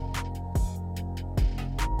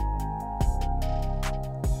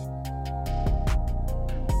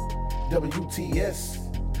WTS,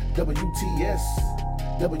 WTS,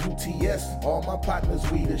 WTS. All my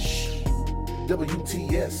partners, we the shh.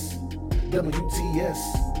 WTS, WTS,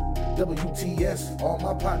 WTS. All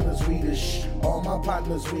my partners, we the shh. All my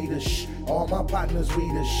partners, we the shh. All my partners, we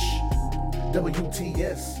the shh.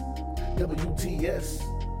 WTS, WTS,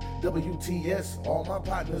 WTS. All my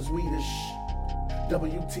partners, we the shh.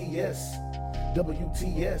 WTS,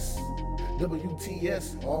 WTS,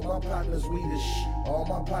 WTS. All my partners, we the shh. All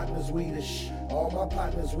my partners, we the shh. All my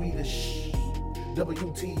partners, we the shh.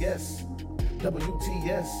 WTS,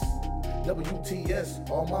 WTS, WTS.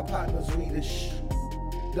 All my partners, we the shh.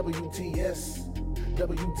 WTS,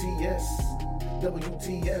 WTS,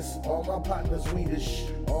 WTS. All my partners, we the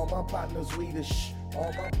shh. All my partners, we the shh.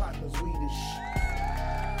 All my partners, we the shh.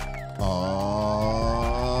 Oh,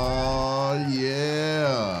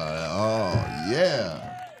 yeah. Oh, yeah.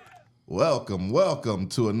 Welcome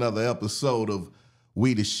to another episode of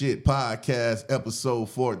We the Shit Podcast, episode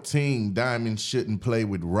 14. Diamond shouldn't play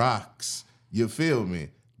with rocks. You feel me?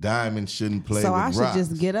 Diamond shouldn't play with rocks. So I should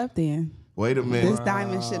just get up then. Wait a minute. This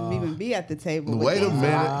diamond shouldn't even be at the table. Wait a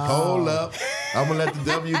minute. Hold up. I'm going to let the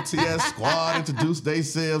WTS squad introduce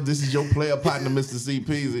themselves. This is your player partner, Mr. C.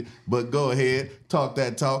 Peasy. But go ahead. Talk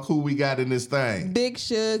that talk. Who we got in this thing? Big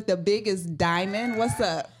Suge, the biggest diamond. What's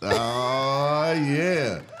up? Oh,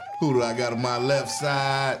 yeah. Who do I got on my left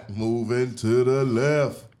side? Moving to the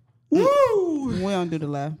left. Woo! We don't do the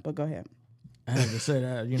left, but go ahead. I had to say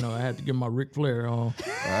that, I had to get my Ric Flair on.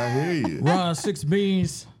 I hear you. Ron Six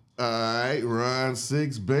Beans. All right, Ron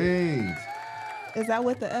Six Beans. Is that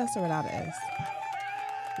with the S or without the S?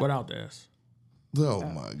 Without the S. Oh,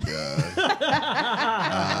 my God.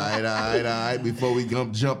 All right. Before we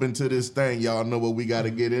jump into this thing, y'all know what we got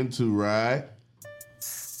to get into, right?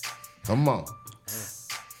 Come on.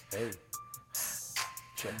 Hey,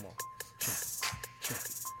 check it.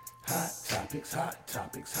 Hot topics, hot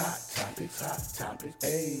topics, hot topics, hot topics.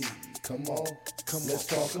 Hey, come on, let's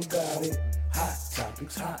talk about it. Hot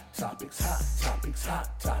topics, hot topics, hot topics,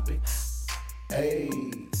 hot topics. Hey,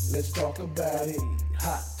 let's talk about it.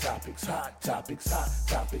 Hot topics, hot topics, hot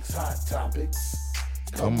topics, hot topics.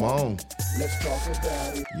 Come on. Let's talk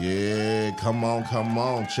about it. Yeah, come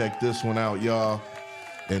on. Check this one out, y'all.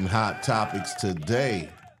 In Hot Topics today,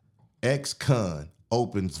 ex-con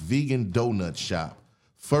opens vegan donut shop.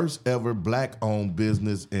 First ever black-owned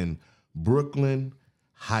business in Brooklyn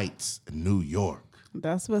Heights, New York.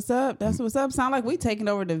 That's what's up. Sound like we taking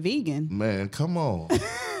over the vegan. Man, come on.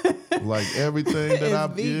 Like everything that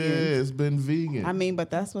I've vegan. Yeah, it's been vegan. I mean, but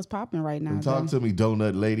that's what's popping right now. Talk to me,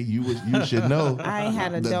 donut lady. You should know. I ain't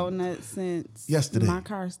had a donut since yesterday. My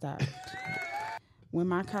car stopped. When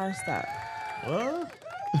my car stopped. What?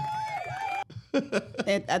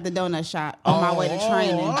 At the donut shop on my way to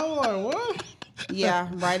training. I'm like, what? Yeah,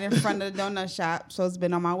 right in front of the donut shop. So it's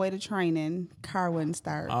been on my way to training. Car wouldn't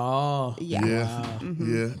start. Oh. Yeah.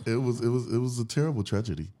 Yeah. It was a terrible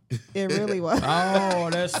tragedy. It really was. Oh,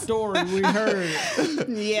 that story we heard.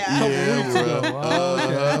 Yeah. Weeks ago.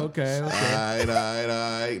 Oh, okay. All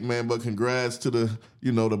right, man. But congrats to the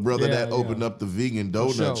brother that opened up the vegan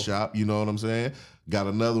donut shop. You know what I'm saying? Got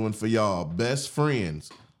another one for y'all. Best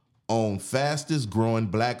friends on fastest growing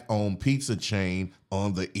black owned pizza chain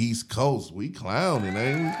on the East Coast. We clowning,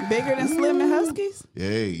 ain't we? Bigger than Slim and Huskies?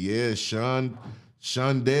 Yeah.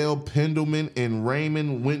 Shondell Pendleman and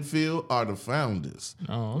Raymond Winfield are the founders.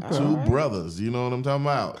 Oh, okay. Two brothers, you know what I'm talking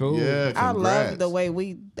about? Cool. Yeah, congrats. I love the way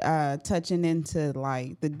we touching into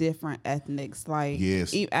like the different ethnics. Like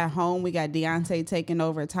yes. At home we got Deontay taking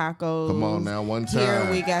over tacos. Come on now, one time.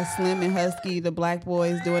 Here we got Slim and Husky, the black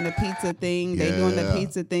boys doing the pizza thing. They doing the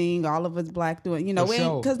pizza thing. All of us black doing,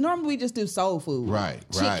 because normally we just do soul food. Right.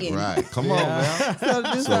 Chicken. Come on now.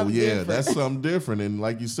 So yeah, that's something different. And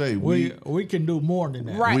like you say, we can do more than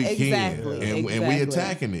that. Right, we exactly. can. And we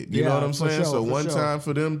attacking it. You know what I'm saying? So one time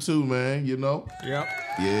for them too, man, Yep.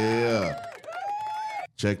 Yeah.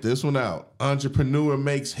 Check this one out. Entrepreneur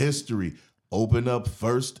makes history. Open up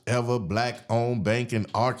first ever black-owned bank in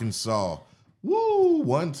Arkansas. Woo!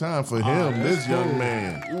 One time for him, this young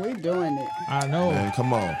man. We doing it. I know. Man,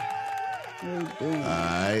 come on. We doing it. All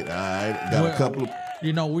right. Got a couple of...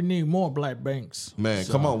 we need more black banks. Man,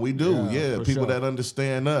 come on, we do. Yeah, for people sure. that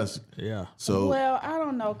understand us. Yeah. So Well, I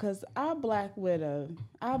don't know, cause I bank with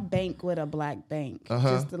a black bank,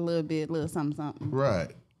 just a little something,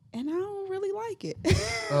 right. and I don't really like it.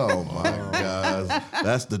 Oh my gosh,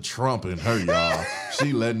 that's the Trump in her, y'all.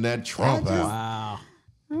 She letting that Trump out. Wow.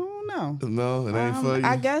 I don't know. No, it ain't for you.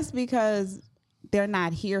 I guess because they're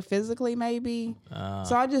not here physically, maybe.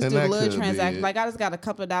 So I just And do that little could be transactions. it. Like I just got a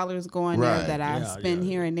couple of dollars going Right. there that I Yeah, spend yeah.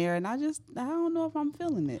 here and there, and I don't know if I'm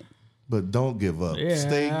feeling it. But don't give up. Yeah,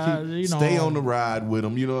 Stay on the ride with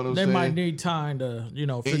them. You know what I'm saying? They might need time to,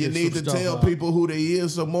 figure and you need to tell people who they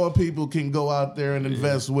is so more people can go out there and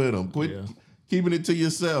invest with them. Quit keeping it to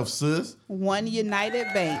yourself, sis. One United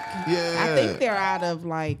Bank. Yeah. I think they're out of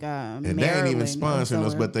like and Maryland. They ain't even sponsoring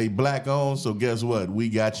us, but they black owned, so guess what? We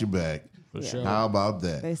got you back. For sure. How about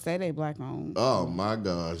that? They say they black owned. Oh my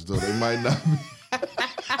gosh, though they might not be.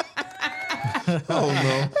 Oh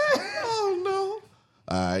no. Oh no.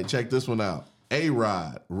 All right, check this one out.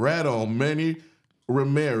 A-Rod rat on Manny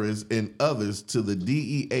Ramirez and others to the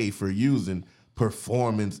DEA for using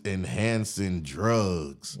performance-enhancing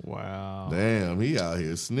drugs. Wow. Damn, he out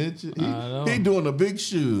here snitching. He doing a big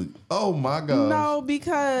shoot. Oh, my God. No,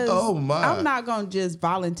 because I'm not going to just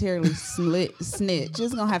voluntarily snitch. It's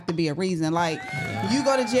going to have to be a reason. Like, you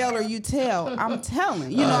go to jail or you tell. I'm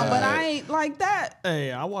telling. But I ain't like that.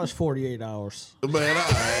 Hey, I watched 48 Hours. Man,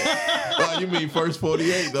 all right. Well, you mean first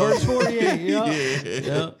 48, though? First 48,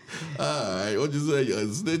 yeah. All right. What you say? A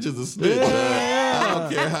snitch is a snitch. I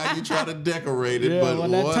don't care how you try to decorate it, but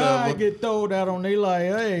when whatever. That tie get thrown out on, they like,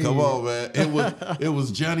 hey. Come on, man. It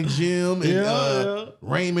was Johnny Jim and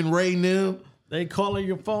Raymond Ray now. They calling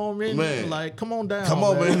your phone in, man. Like, come on down. Come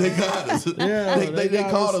on, man. They got us. They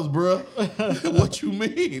called us, bro. What you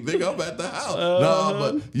mean? They up at the house.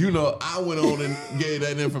 No, but I went on and gave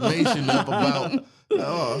that information up about.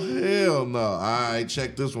 Oh, hell no. All right,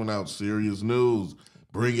 check this one out. Serious news.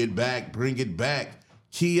 Bring it back. Bring it back.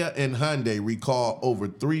 Kia and Hyundai recall over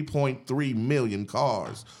 3.3 million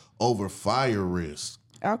cars over fire risk.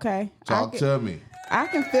 Okay. Talk to me. I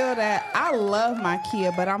can feel that. I love my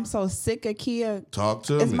Kia, but I'm so sick of Kia. Talk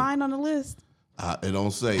to me. Is mine on the list? It don't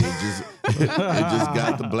say. It just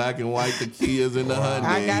got the black and white, the Kias and the Hyundais.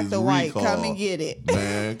 I got the white. Recall. Come and get it.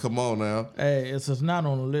 Man, come on now. Hey, it's not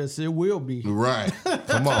on the list. It will be. Right.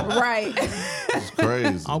 Come on. Right. It's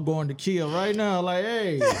crazy. I'm going to Kia right now. Like,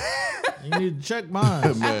 hey, you need to check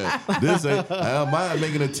mine. Man, this ain't mine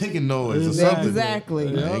making a ticking noise or something. Exactly.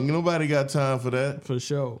 Ain't nobody got time for that. For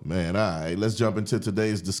sure. Man, all right. Let's jump into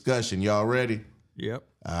today's discussion. Y'all ready? Yep.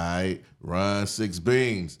 All right. Ron Six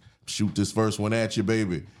Beans. Shoot this first one at you,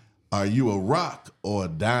 baby. Are you a rock or a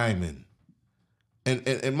diamond?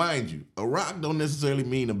 And mind you, a rock don't necessarily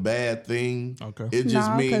mean a bad thing. Okay. It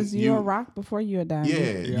just means because you're a rock before you're a diamond.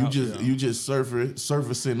 Yeah, you just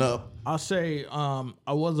surfacing up. I'll say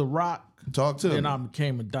I was a rock. Talk to me. Then I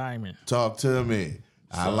became a diamond. Talk to me.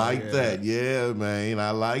 I like that. Yeah, man.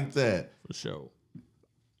 I like that. For sure.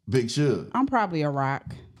 Big Suge. I'm probably a rock.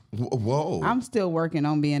 Whoa. I'm still working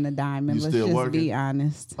on being a diamond. You Let's still just working? be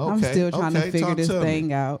honest. Okay, I'm still trying to figure talk this to me.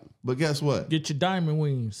 thing out. But guess what? Get your diamond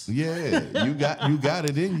wings. Yeah, you got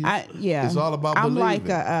it in you. Yeah. It's all about I'm believing. like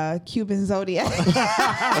a Cuban Zodiac.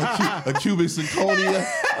 a cubic zirconia.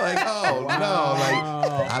 Like, oh no,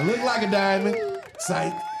 like I look like a diamond.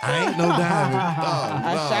 Psych, I ain't no diamond. Oh,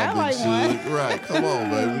 I sound like one. Right, come on,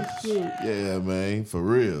 baby. Yeah, man, for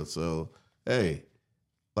real. So, hey,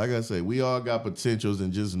 like I say, we all got potentials,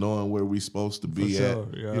 and just knowing where we supposed to be at,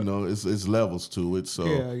 it's levels to it. So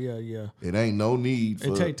yeah. It ain't no need for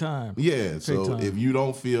it take time. Yeah. So if you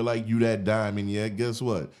don't feel like you that diamond yet, guess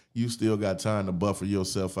what? You still got time to buffer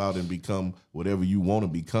yourself out and become whatever you want to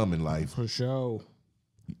become in life. For sure.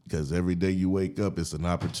 Because every day you wake up, it's an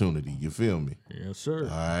opportunity. You feel me? Yes, sir. All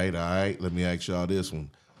right. Let me ask y'all this one.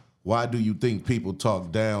 Why do you think people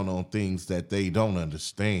talk down on things that they don't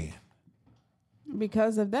understand?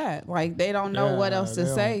 Because of that. Like, they don't know what else to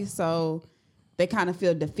say, so they kind of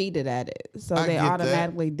feel defeated at it. So they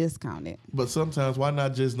automatically discount it. But sometimes, why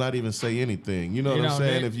not just not even say anything? You know what I'm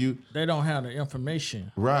saying? They don't have the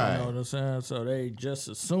information. Right. You know what I'm saying? So they just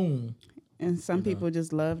assume. And some people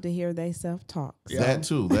just love to hear they self-talk. So. That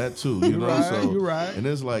too. You know, right, you're right. And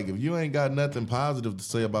it's like, if you ain't got nothing positive to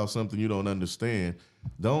say about something you don't understand,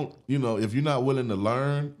 if you're not willing to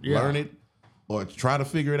learn it, or try to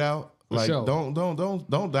figure it out, like don't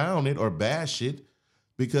down it or bash it,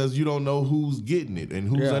 because you don't know who's getting it and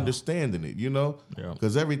who's understanding it.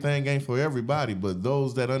 Because everything ain't for everybody, but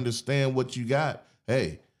those that understand what you got,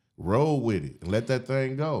 hey, roll with it and let that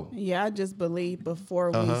thing go. Yeah, I just believe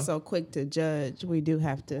before we're so quick to judge, we do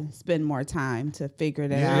have to spend more time to figure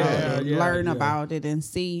that out, and learn about it and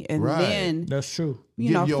see, and then that's true.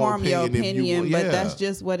 Form your opinion. But that's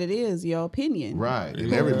just what it is, your opinion. Right,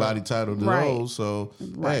 and everybody titled to those. So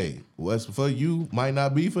hey, what's for you might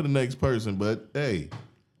not be for the next person, but hey,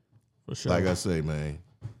 for sure. Like I say, man.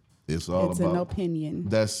 It's about an opinion.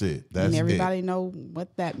 That's it. That's and everybody know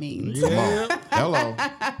what that means. Come on. Hello.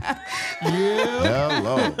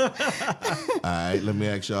 Hello. All right, let me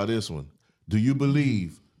ask y'all this one. Do you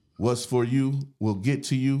believe what's for you will get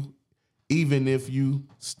to you even if you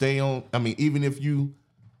stay on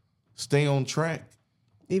track.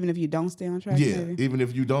 Even if you don't stay on track. Yeah, maybe? even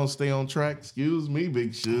if you don't stay on track. Excuse me,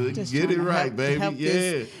 Big Shug. Just Get it trying to right, baby.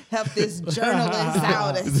 Help this journalist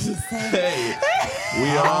out, as he said.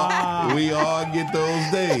 Hey, we all get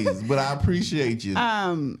those days, but I appreciate you.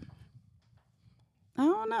 I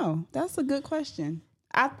don't know. That's a good question.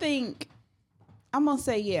 I think I'm gonna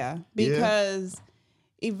say because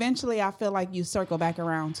eventually I feel like you circle back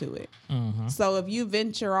around to it. Mm-hmm. So if you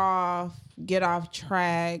venture off, get off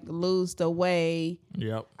track, lose the way.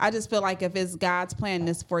 Yep. I just feel like if it's God's plan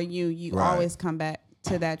this for you, you always come back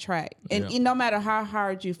to that track. And no matter how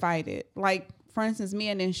hard you fight it. Like, for instance, me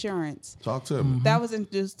and insurance. Talk to me. That was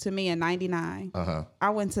introduced to me in 99. Uh-huh. I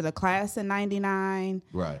went to the class in 99.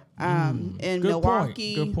 Right. In Good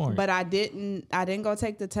Milwaukee. Good point. But I didn't go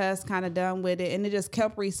take the test, kind of done with it. And it just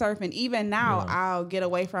kept resurfacing. Even now, I'll get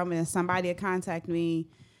away from it and somebody will contact me,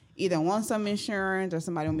 either want some insurance or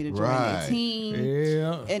somebody want me to join their team.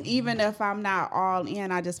 Yeah. And even if I'm not all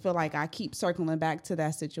in, I just feel like I keep circling back to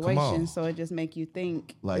that situation. So it just make you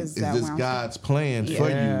think, like, is this God's plan for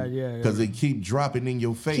you? Yeah. Because they keep dropping in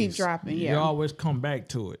your face. Keep dropping, You always come back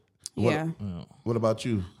to it. What about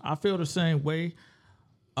you? I feel the same way.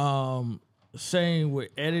 Same with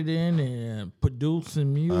editing and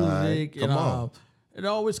producing music. Come on. It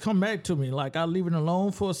always come back to me. Like, I leave it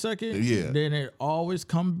alone for a second. Yeah. Then it always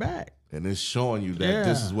come back. And it's showing you that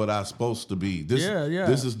this is what I'm supposed to be. This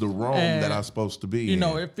is the Rome that I'm supposed to be. You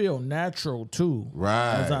know, it feel natural too.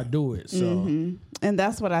 Right. As I do it. So And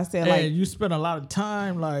that's what I said. and Like, you spend a lot of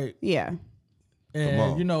time yeah.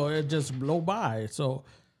 and you know, it just blow by. So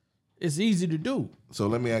it's easy to do. So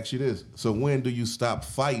let me ask you this. So when do you stop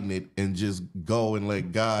fighting it and just go and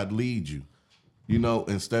let God lead you? You know,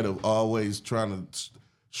 instead of always trying to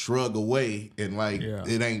shrug away and like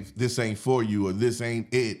this ain't for you or this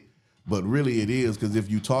ain't it, but really it is, because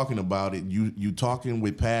if you talking about it, you talking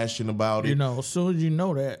with passion about it. You know, as soon as you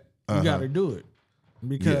know that, you got to do it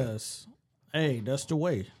because, hey, that's the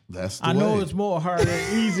way. That's the I way. know it's more hard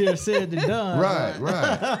and easier said than done. Right.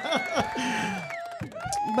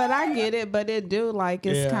 But I get it. But it do, like,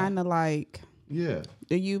 it's kind of like, do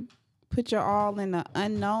you put your all in the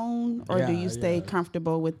unknown, or do you stay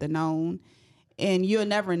comfortable with the known? And you'll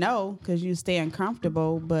never know because you stay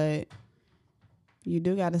uncomfortable, but you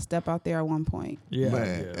do got to step out there at one point.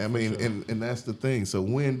 I mean, and that's the thing. So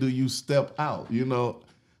when do you step out? You know,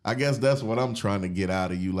 I guess that's what I'm trying to get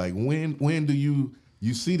out of you. Like, when do you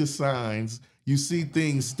see the signs, you see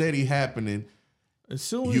things steady happening, as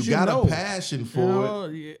soon as you got know, a passion for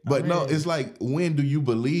it. Yeah, but no, it's like, when do you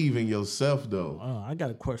believe in yourself though? I got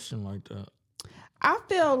a question like that. I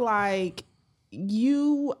feel like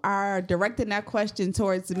you are directing that question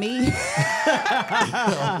towards me.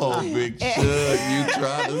 Oh, Big Shug, you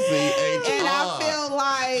trying to see HR. And I feel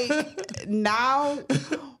like now,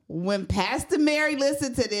 when Pastor Mary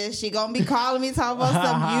listen to this, she gonna be calling me talking about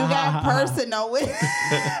something you got personal with.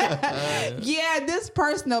 Yeah, this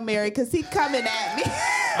personal, Mary, because he coming at me.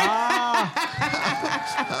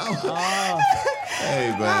 Hey,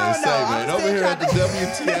 man, man, over here at the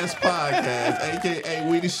WTS podcast, a.k.a.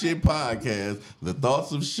 We the Shit podcast, the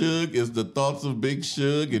thoughts of Shug is the thoughts of Big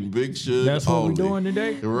Shug and Big Shug. That's what only. we're doing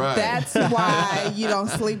today? Right. That's why you don't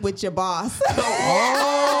sleep with your boss.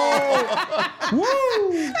 Woo!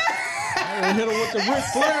 I hit him with the Ric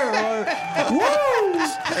Flair. Woo!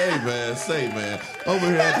 Hey, man, man, over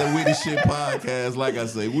here at the We the Shit podcast, like I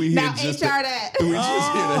say, we here just here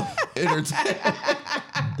to entertain.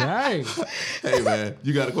 Dang. Hey, man,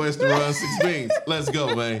 you got a question, Run 6 Beans? Let's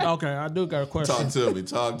go, man. Okay, I do got a question.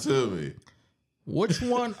 Talk to me. Which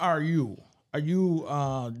one are you? Are you,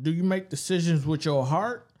 do you make decisions with your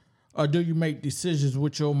heart, or do you make decisions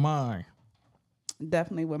with your mind?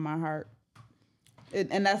 Definitely with my heart.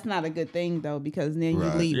 And that's not a good thing though, because then you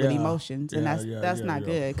lead with emotions, and that's not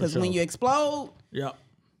good. Because when you explode,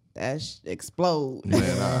 that's explode. Man,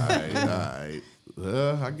 all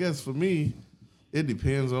right. I guess for me, it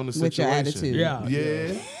depends on the situation. With your attitude,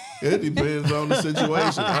 yeah. It depends on the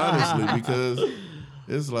situation, honestly, because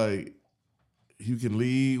it's like you can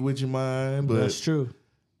lead with your mind, but that's true.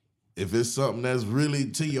 If it's something that's really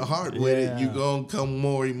to your heart with it, you're going to come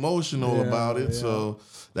more emotional about it. So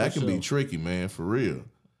that can be tricky, man, for real.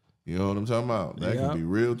 You know what I'm talking about? That can be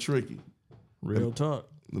real tricky. Real talk.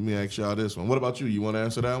 Let me ask y'all this one. What about you? You want to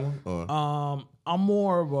answer that one? Or? I'm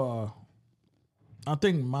more of a I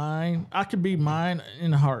think I could be mine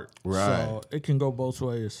in the heart. Right. So it can go both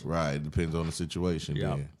ways. Right. It depends on the situation.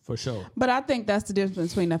 Yeah, then. for sure. But I think that's the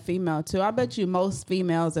difference between a female too. I bet you most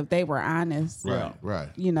females, if they were honest, Right.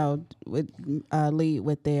 You know, would lead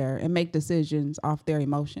with and make decisions off their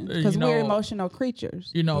emotions because we're emotional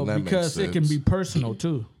creatures. You know, because it can be personal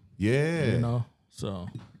too. Yeah. You know, so.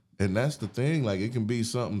 And that's the thing. Like, it can be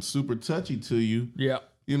something super touchy to you. Yeah.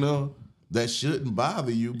 You know, that shouldn't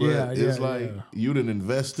bother you, but it's like you done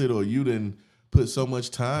invested or you done put so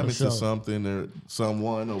much time into something or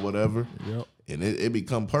someone or whatever. Yep. And it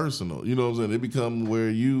become personal. You know what I'm saying? It become where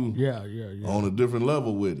you on a different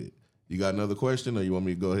level with it. You got another question or you want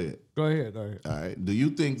me to go ahead? Go ahead. All right. Do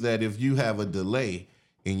you think that if you have a delay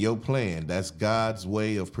in your plan, that's God's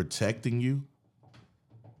way of protecting you?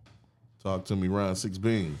 Talk to me, Ron Six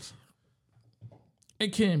Beans.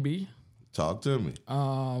 It can be. Talk to me.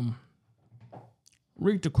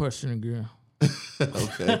 Read the question again.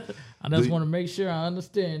 Okay. I just want to make sure I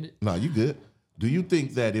understand it. No, you good. Do you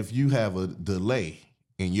think that if you have a delay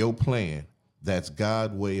in your plan, that's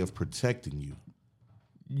God's way of protecting you?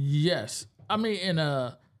 Yes. I mean,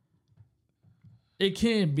 it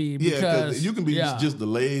can be because you can be just the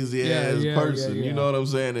lazy ass person. You know what I'm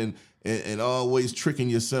saying? And always tricking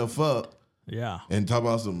yourself up. Yeah. And talk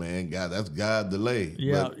about some, man, God, that's God delay.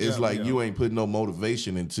 Yeah. But it's you ain't putting no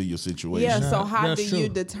motivation into your situation. Yeah, so how do you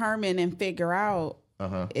determine and figure out,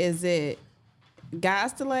 is it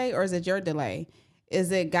God's delay or is it your delay?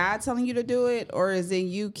 Is it God telling you to do it or is it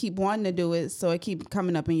you keep wanting to do it so it keep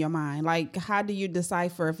coming up in your mind? Like, how do you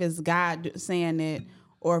decipher if it's God saying it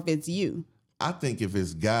or if it's you? I think if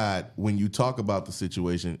it's God, when you talk about the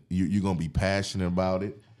situation, you're going to be passionate about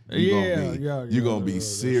it. You're gonna be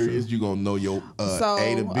serious. You're gonna know your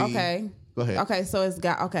A to B. Okay. Go ahead. Okay, so it's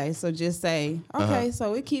God. Okay, so just say, okay,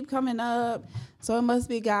 so it keep coming up. So it must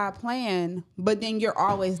be God's plan. But then you're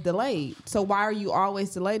always delayed. So why are you always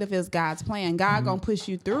delayed if it's God's plan? God gonna push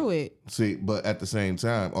you through it. See, but at the same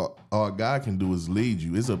time, all God can do is lead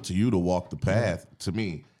you. It's up to you to walk the path. To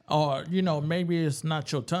me. Or maybe it's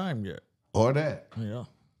not your time yet. Or that. Yeah.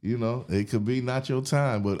 You know, it could be not your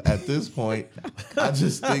time, but at this point, I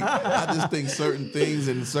just think certain things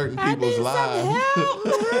in certain people's lives.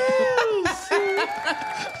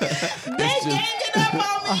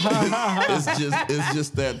 It's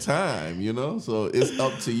just that time, you know. So it's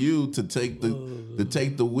up to you to take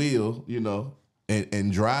the wheel, you know,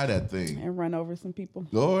 and drive that thing and run over some people.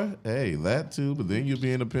 Or hey, that too. But then you'll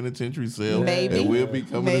be in a penitentiary cell, maybe, and we'll be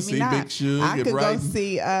coming to see Big Suge. I could go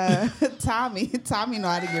see Tommy. Tommy know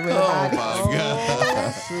how to get rid of bodies. Oh my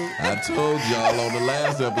God! I told y'all on the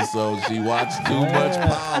last episode she watched too much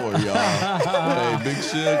Power, y'all. Hey, Big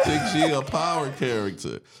Suge thinks she a power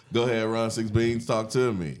character. Go ahead, Ron Six Beans, talk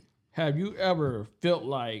to me. Have you ever felt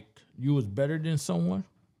like you was better than someone?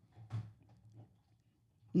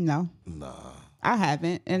 No. Nah. I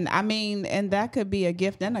haven't. And I mean, and that could be a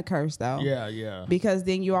gift and a curse though. Yeah. Because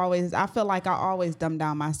then I feel like I always dumb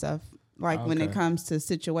down myself. Like when it comes to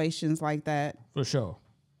situations like that. For sure.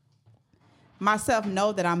 Myself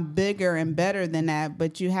know that I'm bigger and better than that,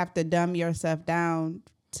 but you have to dumb yourself down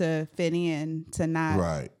to fit in, to not.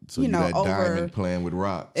 Right. So you know, that diamond playing with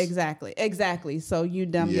rocks. Exactly. So you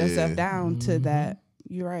dumb yourself down to that.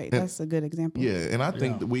 You're right. That's a good example. Yeah, and I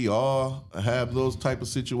think that we all have those type of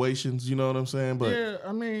situations. You know what I'm saying? But yeah,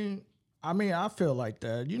 I mean, I feel like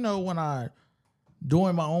that. You know, when I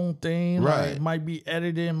doing my own thing, right? Like, might be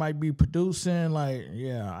editing, might be producing. Like,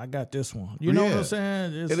 yeah, I got this one. You know what I'm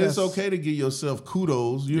saying? It's okay to give yourself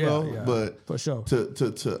kudos. You know, but for sure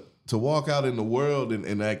to walk out in the world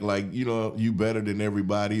and act like you better than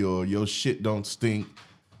everybody or your shit don't stink.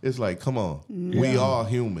 It's like, come on, we all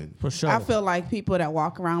human. For sure. I feel like people that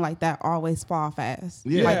walk around like that always fall fast.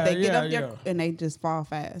 Yeah. Like they get up there and they just fall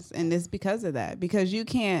fast. And it's because of that. Because you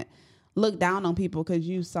can't look down on people because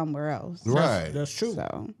you somewhere else. Right. That's true.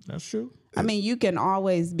 So, that's true. I mean, you can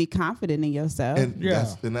always be confident in yourself. And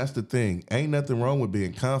that's the thing. Ain't nothing wrong with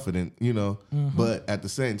being confident, but at the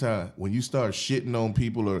same time, when you start shitting on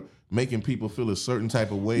people or making people feel a certain type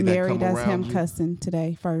of way Mary, that come around that's him you. Cussing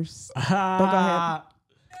today first. But go ahead.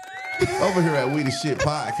 Over here at We The Shit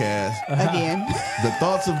Podcast. Again. The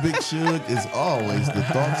thoughts of Big Suge is always the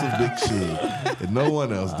thoughts of Big Suge and no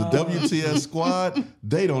one else. The WTS squad,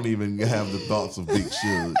 they don't even have the thoughts of Big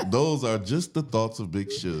Suge. Those are just the thoughts of Big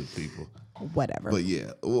Suge, people. Whatever. But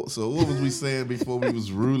yeah, so what was we saying before we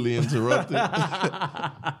was rudely interrupted?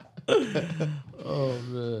 Oh,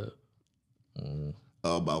 man.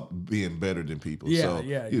 About being better than people.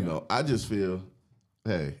 Yeah, you know, I just feel,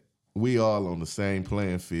 hey, we all on the same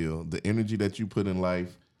playing field. The energy that you put in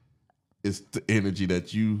life is the energy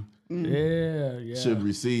that you should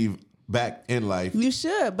receive back in life. You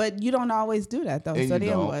should, but you don't always do that though. And so you then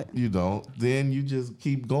don't, what? You don't. Then you just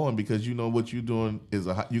keep going because you know what you're doing is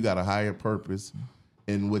you got a higher purpose,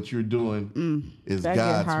 and what you're doing is that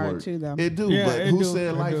God's get hard work. too, though. It do, but who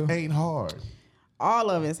said life ain't hard?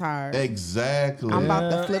 All of it's hard. Exactly. I'm about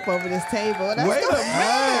to flip over this table. Wait a minute.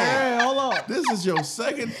 Hey, hold on. This is your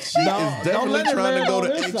second. She is definitely trying to go to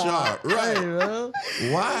HR. Right.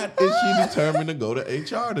 Hey, why is she determined to go to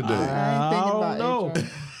HR today? I ain't thinking about know.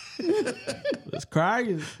 HR. It's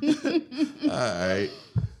crying. All right.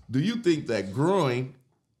 Do you think that growing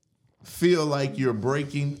feel like you're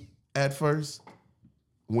breaking at first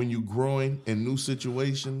when you're growing in new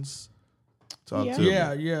situations? Talk to me.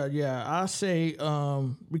 Yeah. I say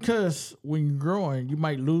because when you're growing, you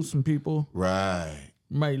might lose some people. Right.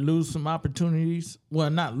 You might lose some opportunities. Well,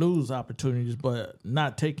 not lose opportunities, but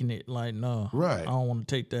not taking it. Like, no, Right. I don't want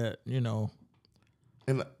to take that.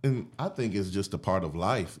 And I think it's just a part of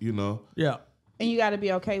life, Yeah. And you got to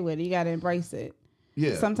be okay with it. You got to embrace it.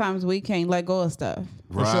 Yeah. Sometimes we can't let go of stuff.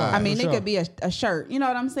 Right. sure. I mean, For it sure. could be a shirt. You know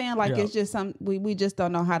what I'm saying? Like Yeah. it's just we just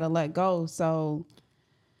don't know how to let go. So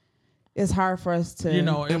it's hard for us to. It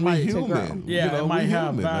And might we to grow. human. it might we have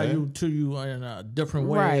human, value man. to you in a different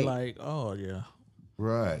way. Right. Like, oh yeah,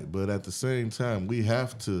 Right. But at the same time, we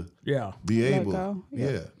have to yeah, be Let able. go. Yeah.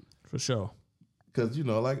 Yeah. for sure. Because,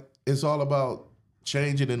 like, it's all about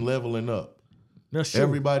changing and leveling up. Mm-hmm. That's true.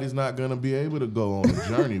 Everybody's not going to be able to go on a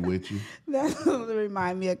journey with you. That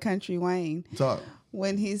remind me of Country Wayne Talk.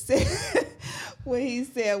 when he said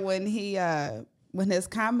when his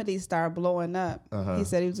comedy started blowing up. He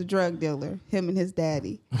said he was a drug dealer. Him and his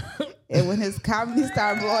daddy. And when his comedy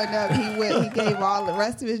started blowing up, he gave all the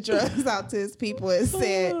rest of his drugs out to his people and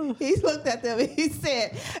said, he looked at them and he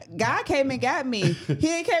said, God came and got me. He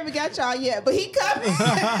ain't came and got y'all yet, but he coming.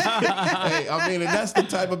 Hey, I mean, and that's the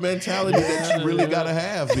type of mentality that you really got to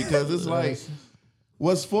have, because it's like,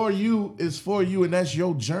 what's for you is for you, and that's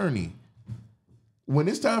your journey. When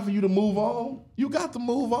it's time for you to move on, you got to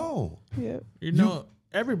move on. Yeah.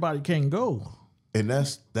 Everybody can go. And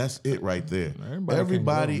that's it right there.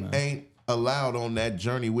 Everybody can't go, man. ain't allowed on that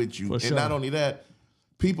journey with you. For and sure. not only that,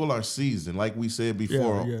 people are seasoned. Like we said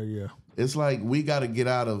before, Yeah. it's like we got to get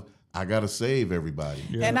out of, I got to save everybody.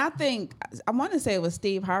 Yeah. And I think, I want to say it was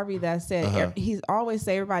Steve Harvey that said, he's always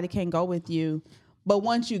say everybody can't go with you. But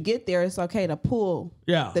once you get there, it's okay to pull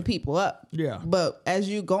the people up. Yeah. But as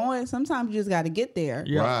you going, sometimes you just got to get there.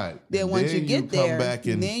 Yeah. Right. Then once you get come there, back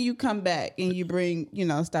and, then you come back and you bring,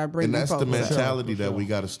 start bringing and that's the folks up. mentality that we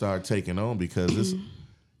got to start taking on, because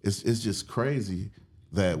it's just crazy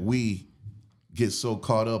that we get so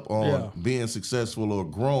caught up on being successful or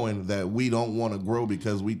growing that we don't want to grow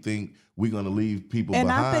because we think we're going to leave people And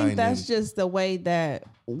behind. I think that's just the way that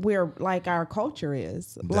we're like our culture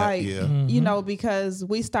is. Because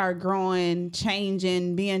we start growing,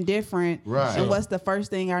 changing, being different. Right. And what's the first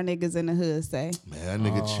thing our niggas in the hood say? Man,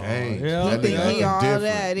 that nigga changed. yeah. That He think nigga he all different.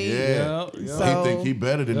 that, he- Yeah. So- He think he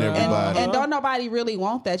better than everybody. And don't nobody really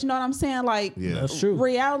want that. You know what I'm saying? Like, Yeah. That's true.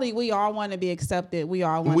 reality, we all want to be accepted. We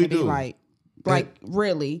all want We to be do. like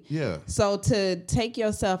really. Yeah. So to take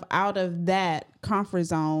yourself out of that comfort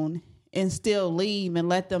zone and still leave and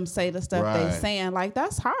let them say the stuff they Right. saying, like,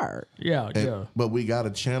 that's hard. But we got to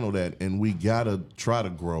channel that, and we got to try to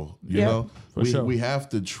grow. You Yeah. know, For sure. we have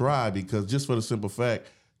to try, because just for the simple fact,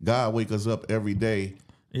 God wake us up every day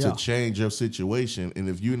to change your situation, and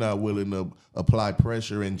if you're not willing to apply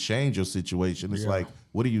pressure and change your situation, it's like,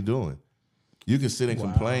 what are you doing? You can sit and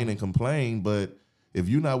complain, but if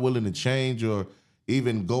you're not willing to change or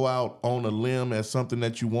even go out on a limb as something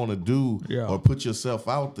that you want to do or put yourself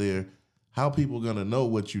out there, how people gonna know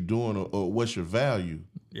what you're doing or what's your value?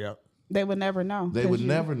 Yeah. They would never know. They would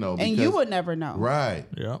never know. And you because- would never know. Right.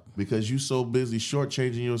 Yeah. Because you so busy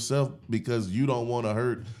shortchanging yourself because you don't want to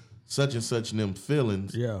hurt such and such and them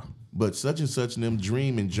feelings. Yeah. But such and such and them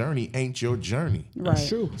dream and journey ain't your journey. Right. That's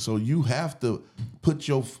true. So you have to put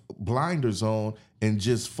your blinders on and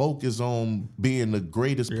just focus on being the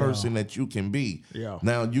greatest person that you can be. Yeah.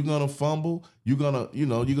 Now you're gonna fumble. You're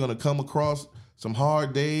gonna come across some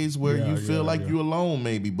hard days where you feel like you're alone,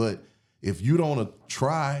 maybe. But if you don't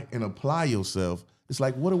try and apply yourself, it's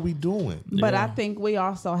like, what are we doing? But I think we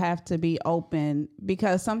also have to be open,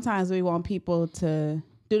 because sometimes we want people to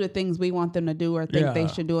do the things we want them to do or think they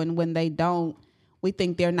should do, and when they don't, we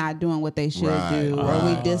think they're not doing what they should do, or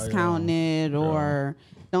we discount it, or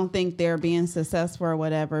don't think they're being successful or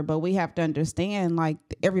whatever. But we have to understand, like,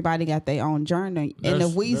 everybody got their own journey, and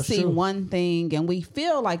if we see true. one thing and we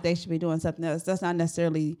feel like they should be doing something else, that's not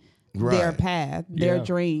necessarily their path, their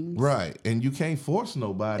dreams. Right. And you can't force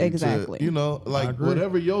nobody exactly. to, like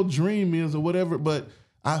whatever your dream is or whatever. But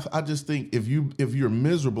I just think if you're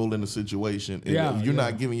miserable in a situation and if you're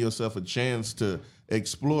not giving yourself a chance to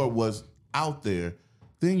explore what's out there,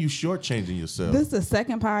 then you shortchanging yourself. This is the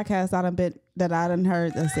second podcast that I done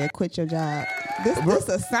heard that said quit your job. This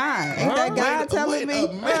a sign. Ain't that God telling me?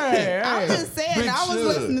 I'm just saying. I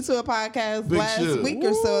was listening to a podcast last week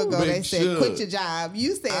or so ago. They said quit your job.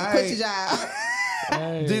 You said quit your job.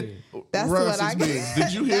 That's what I got.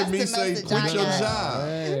 Did you hear me say quit your job?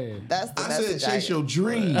 That's the I said chase your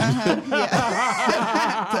dream. Yeah.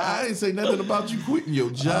 I didn't say nothing about you quitting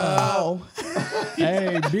your job.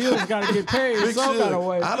 Hey, bills gotta get paid some kind of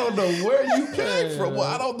way. I don't know where you came from. Well,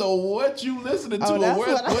 I don't know what you listening to or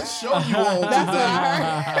what show you on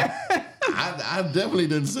today. I definitely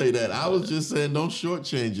didn't say that. I was just saying don't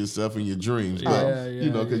shortchange yourself in your dreams, bro.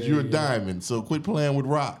 Because you're a diamond. So quit playing with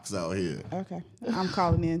rocks out here. Okay. I'm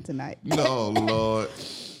calling in tonight. No, Lord.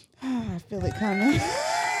 I feel it coming.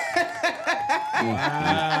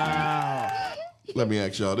 Wow. Let me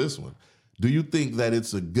ask y'all this one. Do you think that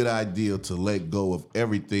it's a good idea to let go of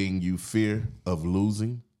everything you fear of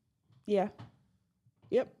losing? Yeah.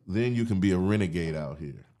 Yep. Then you can be a renegade out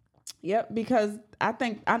here. Yep, because I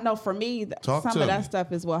know for me, some of that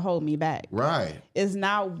stuff is what hold me back. Right. It's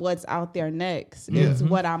not what's out there next. It's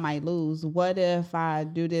what I might lose. What if I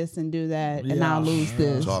do this and do that and I'll lose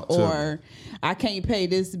this? Or I can't pay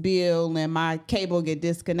this bill and my cable get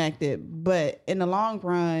disconnected. But in the long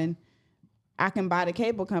run, I can buy the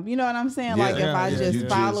cable company. You know what I'm saying? If I just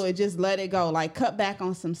follow it, just let it go. Like cut back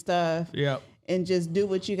on some stuff. Yep. And just do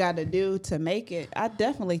what you got to do to make it. I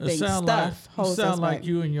definitely think stuff holds us back. Sound like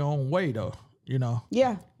you in your own way, though.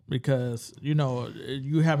 Yeah. Because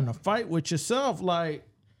you having a fight with yourself, like.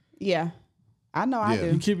 Yeah. I know I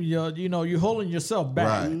do. You keep you're holding yourself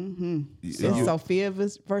back. Right. Mm-hmm. It's Sophia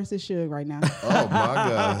versus Suge right now. Oh my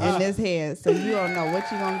God. In this head. So you don't know what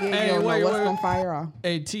you're gonna get. You don't know what's gonna fire off.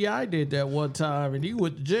 Hey, T.I. did that one time and he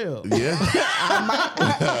went to jail. Yeah.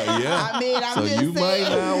 I mean, I'm so just you saying. might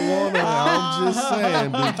not want to. I'm just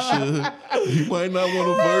saying, Big Suge. You might not want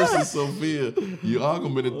to versus Sophia. You are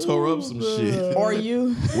gonna be tore up some shit. Or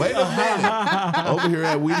you. Wait a minute. Over here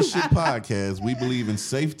at We the Shit Podcast, we believe in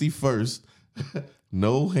safety first.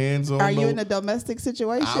 No hands on. Are you in a domestic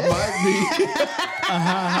situation? I might be.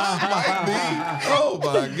 Oh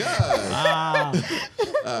my God.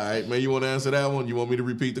 All right, man. You want to answer that one? You want me to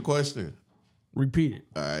repeat the question? Repeat it.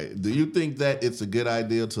 All right. Do you think that it's a good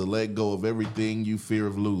idea to let go of everything you fear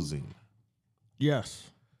of losing? Yes.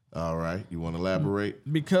 All right. You want to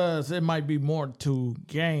elaborate? Because it might be more to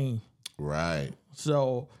gain. Right.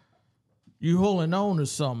 So you holding on to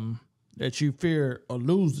something that you fear of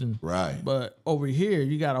losing. Right. But over here,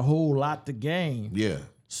 you got a whole lot to gain. Yeah.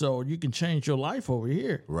 So you can change your life over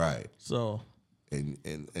here. Right. So. And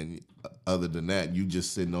other than that, you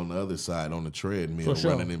just sitting on the other side on the treadmill, For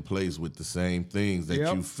sure. running in place with the same things that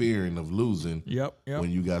you fearing of losing. Yep.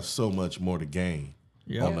 When you got so much more to gain.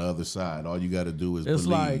 Yep. On the other side, all you got to do is it's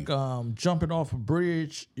believe. Like jumping off a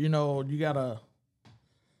bridge. You gotta.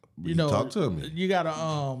 Talk to me. You gotta,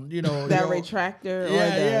 that retractor or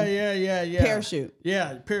the parachute.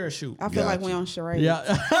 Yeah, parachute. I feel like we on charades. Yeah.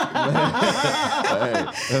 Hey,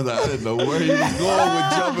 I didn't know where he was going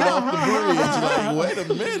with jumping off the bridge. Like, wait a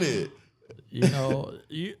minute.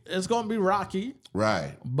 It's gonna be rocky,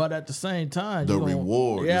 right? But at the same time, the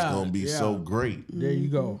reward is gonna be so great. There you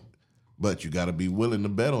go. But you got to be willing to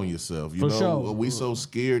bet on yourself. You know, sure. We so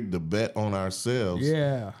scared to bet on ourselves.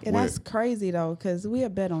 Yeah. And that's crazy, though, because we'll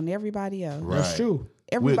bet on everybody else. Right. That's true.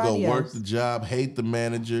 Everybody we'll go work else. the job, hate the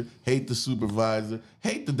manager, hate the supervisor,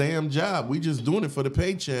 hate the damn job. We just doing it for the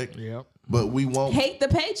paycheck. Yep. But we won't. Hate the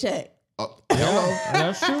paycheck. Hello.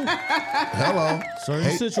 That's true. Hello.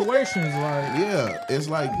 Certain situations, like. Yeah. It's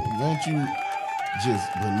like, won't you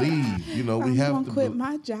just believe? We have to. I'm gonna quit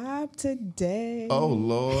my job today. Oh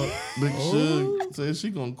Lord, Big Suge says she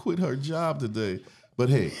gonna quit her job today. But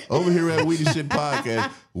hey, over here at We the Shit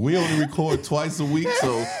Podcast, we only record twice a week,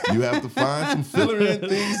 so you have to find some filler-in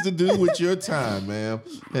things to do with your time, man.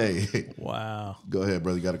 Hey. Wow. Go ahead,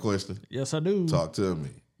 brother. You got a question? Yes, I do. Talk to me.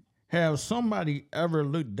 Have somebody ever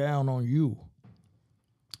looked down on you?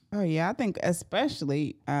 Oh yeah, I think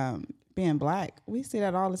especially being black, we see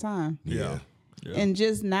that all the time. Yeah. And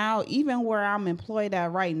just now, even where I'm employed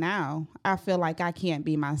at right now, I feel like I can't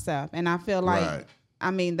be myself. And I feel like,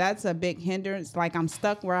 that's a big hindrance. Like I'm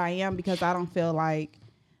stuck where I am because I feel like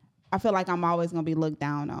I'm always going to be looked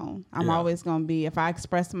down on. I'm always going to be, if I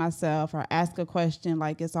express myself or ask a question,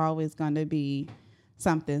 like it's always going to be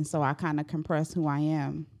something, so I kind of compress who I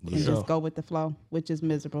am and just go with the flow, which is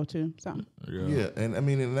miserable too. So and I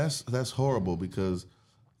mean, and that's horrible because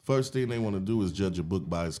first thing they want to do is judge a book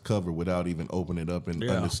by its cover without even opening it up and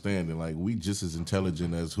understanding. Like, we just as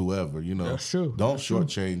intelligent as whoever, you know. That's true. Don't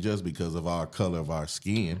shortchange just because of our color of our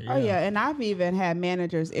skin. Oh yeah, and I've even had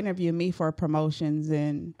managers interview me for promotions,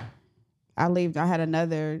 and I had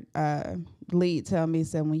another lead tell me,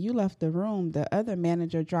 said, when you left the room, the other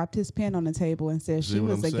manager dropped his pen on the table and said she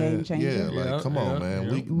was a game changer. Yeah, like, come on,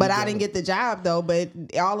 man. But I didn't get the job, though, but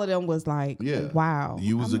all of them was like, wow.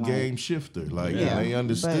 You was a game shifter. Like, they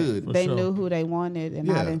understood. But they knew who they wanted,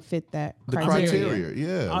 and I didn't fit that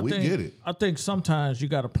criteria. We get it. I think sometimes you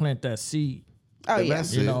got to plant that seed. Oh, and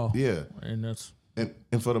that's it. Yeah. And that's...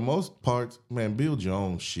 And for the most part, man, build your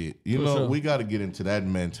own shit. You know, we got to get into that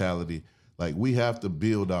mentality. Like, we have to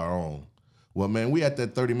build our own. Well, man, we at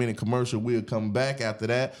that 30-minute commercial. We'll come back after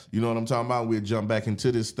that. You know what I'm talking about? We'll jump back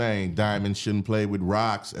into this thing. Diamond Shouldn't Play with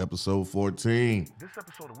Rocks, episode 14. This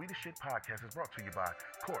episode of We The Shit Podcast is brought to you by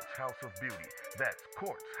Quartz House of Beauty. That's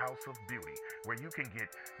Quartz House of Beauty, where you can get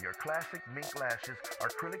your classic mink lashes,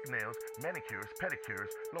 acrylic nails, manicures, pedicures.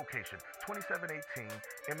 Location, 2718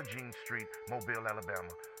 Imogene Street, Mobile, Alabama.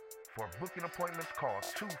 For booking appointments, call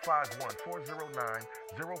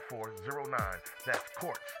 251-409-0409. That's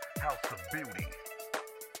Quartz House of Beauty.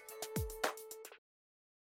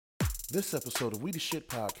 This episode of We The Shit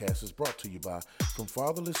Podcast is brought to you by From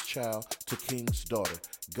Fatherless Child to King's Daughter,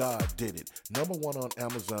 God Did It. #1 on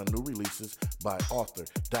Amazon new releases by author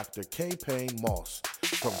Dr. K. Payne Moss.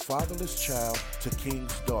 From Fatherless Child to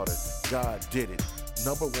King's Daughter, God Did It.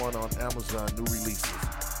 #1 on Amazon new releases.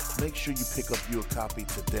 Make sure you pick up your copy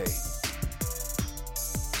today.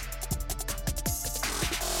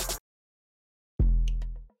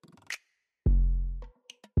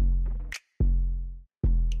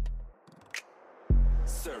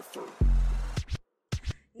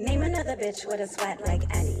 Name another bitch with a swat like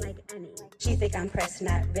Annie. She think I'm pressed,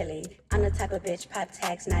 not really. I'm the type of bitch, pop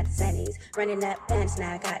tags, not zennies. Running up bands,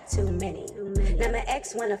 now I got too many. Now my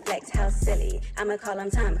ex wanna flex, how silly. I'ma call him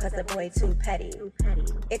Tom, cause the boy too petty.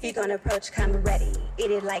 If you gonna approach, come ready. Eat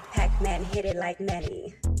it like Pac-Man, hit it like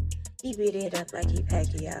Manny. He beat it up like he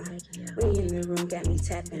Pacquiao. When he in the room, got me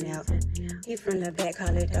tapping out. He from the back,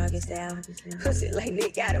 call it doggy style. Pussy like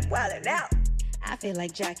Nick, got him wildin' out. I feel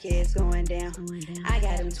like Jockey is going down. I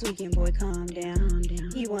got him tweaking, boy, calm down.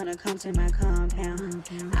 He wanna come to my compound.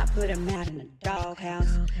 I put him out in the doghouse.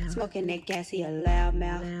 Smoking that gas, he a loud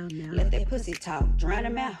mouth. Let that pussy talk, drown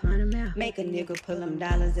him out. Make a nigga pull them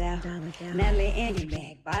dollars out. Now let any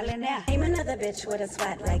bag ballin' out. Name another bitch with a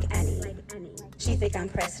swat like Annie. She think I'm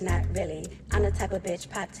pressed, not really. I'm the type of bitch,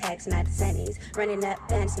 pop tags, not zennies. Running up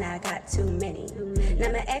bands, now I got too many. Now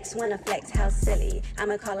my ex wanna flex, how silly.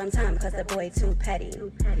 I'ma call him Tom, cause the boy too petty.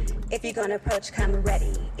 If you gonna approach, come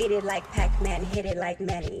ready. Eat it like Pac-Man, hit it like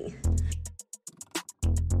Manny.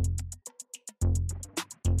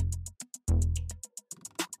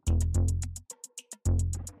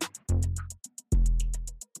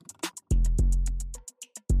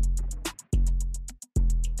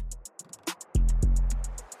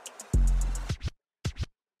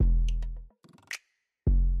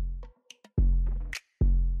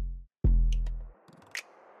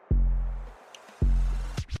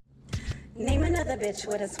 Name another bitch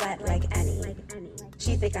with a swat like Annie.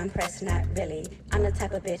 She think I'm pressed, not really. I'm the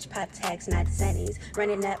type of bitch, pop tags, not zennies.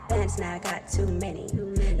 Running up bands, now I got too many.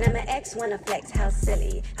 Now my ex wanna flex, how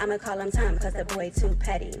silly. I'ma call him Tom, cause the boy too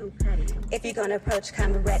petty. If you gonna approach,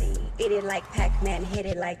 come ready. Eat it like Pac-Man, hit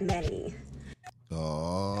it like Manny.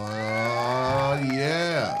 Oh,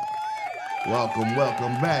 yeah. Welcome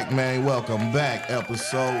back, man. Welcome back.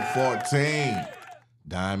 Episode 14.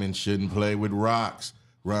 Diamond Shouldn't Play with Rocks.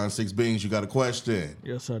 Ron Six Beans, you got a question?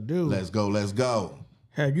 Yes, I do. Let's go.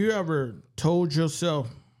 Have you ever told yourself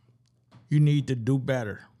you need to do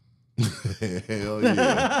better? Hell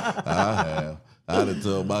yeah, I have. I done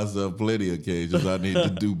told myself plenty of occasions I need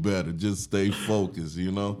to do better. Just stay focused,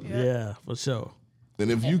 you know? Yeah, for sure. And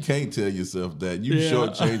if you can't tell yourself that, you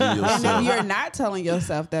shortchanging yourself. And if you're not telling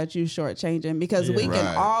yourself that, you shortchanging, because we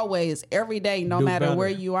can always, every day, no matter better. Where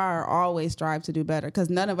you are, always strive to do better. Because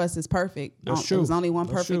none of us is perfect. That's true. There's only one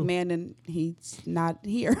perfect man, and he's not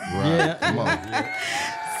here. Right. Yeah. Come on.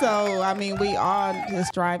 So, I mean, we all just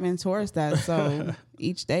striving towards that. So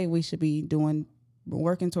each day we should be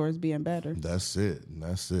working towards being better. That's it.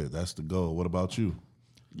 That's the goal. What about you?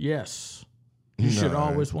 Yes. You should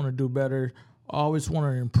always want to do better. Always want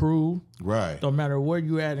to improve. Right. No matter where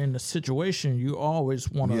you at in the situation, you always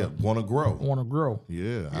want to want to grow. Want to grow.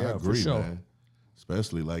 Yeah, I agree, for sure. Man.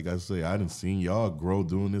 Especially, like I say, I done seen y'all grow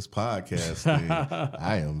doing this podcast thing.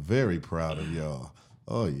 I am very proud of y'all.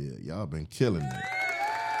 Oh, yeah. Y'all been killing it.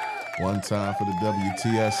 One time for the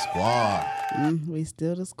WTS squad. We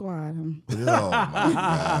still the squad. Oh,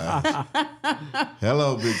 my God.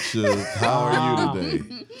 Hello, Big Shug. How are you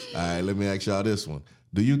today? All right, let me ask y'all this one.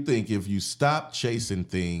 Do you think if you stop chasing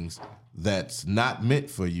things that's not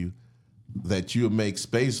meant for you, that you'll make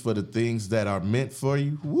space for the things that are meant for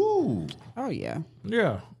you? Woo. Oh, yeah.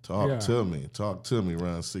 Yeah. Talk to me. Talk to me,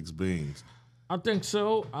 Ron Six Beans. I think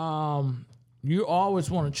so. You always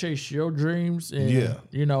want to chase your dreams. And,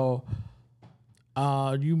 you know,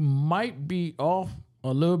 you might be off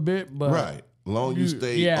a little bit, but. Right. Long you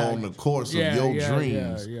stay on the course of your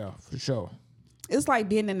dreams. Yeah, for sure. It's like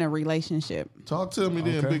being in a relationship. Talk to me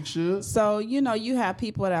then, Big Shug. So, you know, you have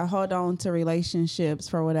people that hold on to relationships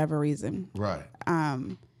for whatever reason. Right.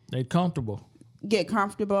 They comfortable. Get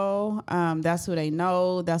comfortable. That's who they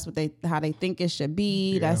know. That's what how they think it should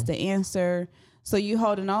be. Yeah. That's the answer. So you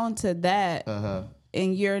holding on to that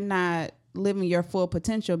and you're not living your full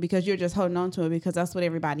potential because you're just holding on to it because that's what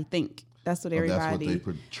everybody think. That's what everybody. That's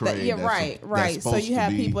what they portray. Right. So you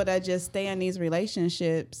have people that just stay in these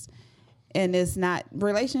relationships. And it's not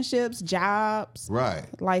relationships, jobs. Right.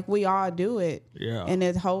 Like we all do it. Yeah. And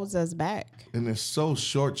it holds us back. And it's so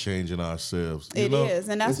shortchanging ourselves. It is.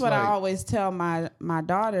 And that's what I always tell my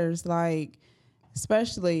daughters, like,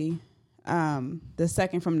 especially the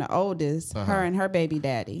second from the oldest, her and her baby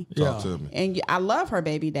daddy. Talk to me. And I love her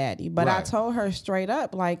baby daddy, but I told her straight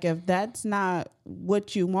up, like, if that's not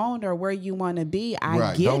what you want or where you want to be,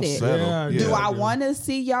 I get Don't it. Settle. Do I want to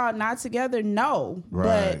see y'all not together? No.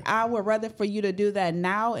 But I would rather for you to do that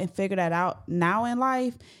now and figure that out now in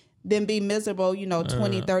life than be miserable,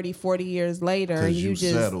 20, 30, 40 years later. And you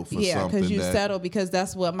just settle for something. because you settle because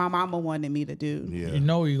that's what my mama wanted me to do. Yeah. You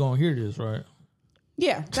know you're going to hear this, right?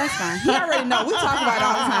 Yeah, that's fine. He already know. We talk about it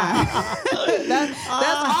all the time.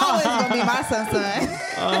 that's always gonna be my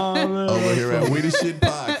son. Over here at We the Shit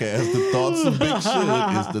Podcast, the thoughts of Big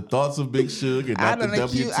Shug is the thoughts of Big Shug and not the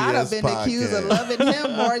WTS I done been podcast. accused of loving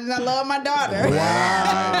him more than I love my daughter. All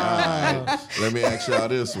right. Let me ask y'all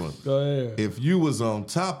this one. Go ahead. If you was on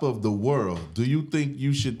top of the world, do you think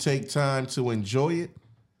you should take time to enjoy it?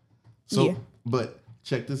 But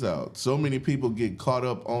check this out. So many people get caught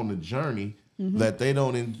up on the journey that they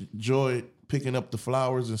don't enjoy picking up the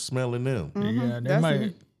flowers and smelling them. Yeah,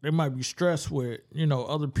 they might be stressed with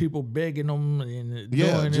other people begging them and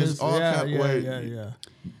doing just this. all kind of ways. Yeah.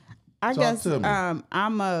 I guess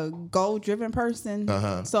I'm a goal-driven person.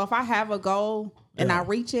 So if I have a goal and I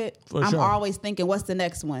reach it, I'm always thinking, what's the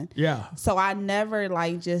next one? Yeah. So I never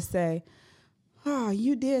just say, oh,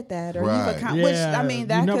 you did that, or right. you've accomplished. Which I mean,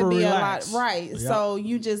 that could be relax. a lot, right? Yep. So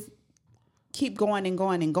you just keep going and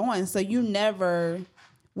going and going. So you never,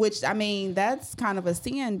 which I mean, that's kind of a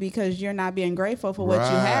sin because you're not being grateful for what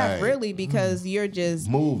you have, really, because you're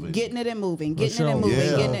just getting it and moving, getting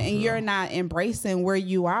it, and you're not embracing where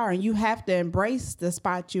you are, and you have to embrace the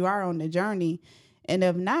spot you are on the journey. And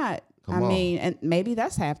if not, mean, and maybe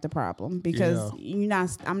that's half the problem because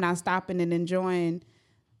I'm not stopping and enjoying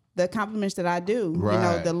the accomplishments that I do.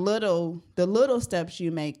 Right. The little steps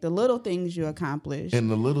you make, the little things you accomplish.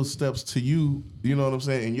 And the little steps to you, you know what I'm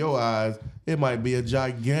saying, in your eyes, it might be a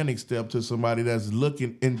gigantic step to somebody that's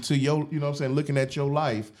looking into your, looking at your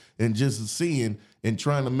life and just seeing and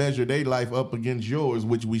trying to measure their life up against yours,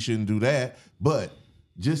 which we shouldn't do that. But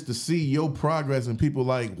just to see your progress and people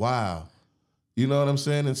like, wow, you know what I'm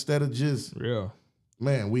saying? Instead of just,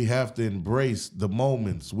 man, we have to embrace the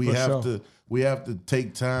moments. We have to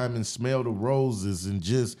take time and smell the roses and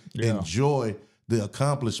just enjoy the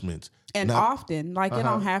accomplishments. And often, it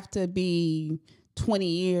don't have to be 20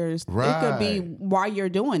 years. Right. It could be while you're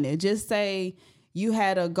doing it. Just say you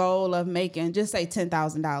had a goal of making, just say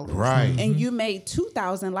 $10,000. Right. And you made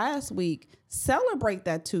 $2,000 last week. Celebrate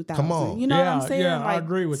that $2,000. Come on. You know what I'm saying? Yeah, I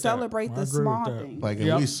agree with celebrate that. Celebrate the small things.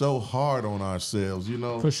 And we so hard on ourselves,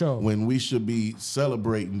 For sure. when we should be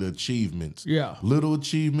celebrating the achievements. Yeah. Little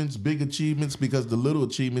achievements, big achievements, because the little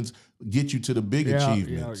achievements get you to the big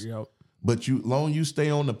achievements. But long you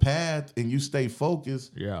stay on the path and you stay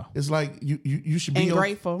focused, it's like you should be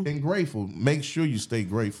grateful. And grateful. Make sure you stay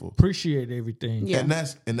grateful. Appreciate everything. Yeah.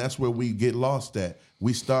 And that's where we get lost at.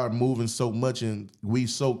 We start moving so much and we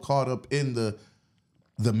so caught up in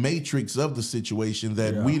the matrix of the situation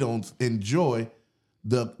that we don't enjoy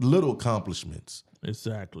the little accomplishments.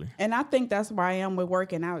 Exactly. And I think that's where I am with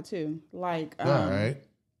working out too. All right.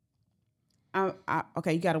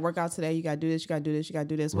 okay, you got to work out today. You got to do this. You got to do this. You got to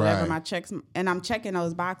do this. Whatever my checks, and I'm checking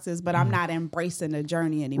those boxes, but I'm not embracing the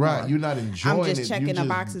journey anymore. Right, you're not enjoying it. I'm just checking the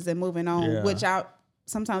boxes and moving on. Which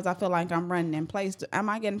sometimes I feel like I'm running in place. Am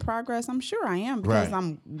I getting progress? I'm sure I am because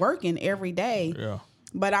I'm working every day. Yeah.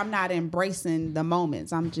 But I'm not embracing the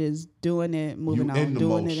moments. I'm just doing it, moving on,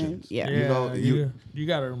 doing motions. it. You know, you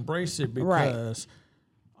got to embrace it because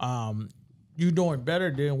you're doing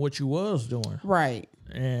better than what you was doing. Right.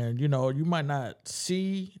 And, you know, you might not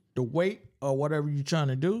see the weight or whatever you're trying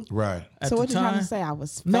to do. Right. So what you trying to say? I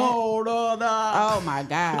was fat? No. Oh, my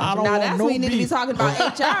God. Now that's what we need to be talking about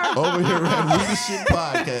HR. Over here at We The Shit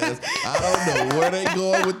Podcast. I don't know where they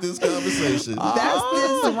going with this conversation. That's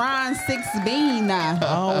this Ron 6 Bean now. I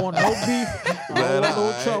don't want no beef. I don't want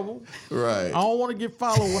no trouble. Right. I don't want to get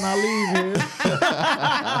followed when I leave here.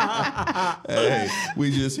 Hey, we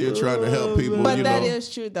just here trying to help people. But that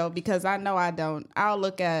is true, though, because I know I don't. I'll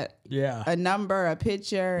look at a number, a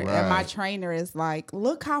picture, and my trainer is like,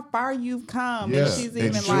 look how far you've come. And she's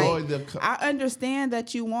even I understand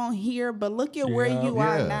that you won't hear, but look at where you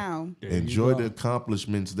are now. Enjoy the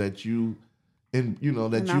accomplishments that you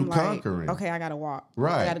conquering. Okay, I gotta walk.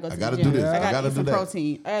 Right. I gotta go to I gotta the gym. do this. I gotta eat some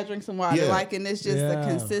protein. I gotta drink some water. And it's just a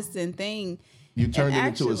consistent thing. You turned it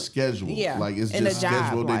into a schedule. Yeah. Like it's just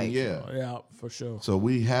scheduled. Yeah, for sure. So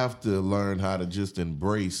we have to learn how to just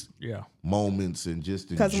embrace moments and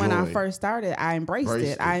just enjoy. Because when I first started, I embraced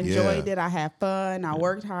it. I enjoyed it. I had fun. I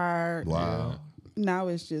worked hard. Wow. Now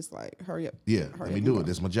it's just like, hurry up. Yeah, let me do it.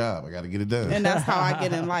 That's my job. I got to get it done. And that's how I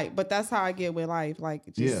get in life. But that's how I get with life. Like,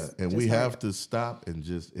 we have to stop and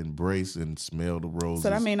just embrace and smell the roses. So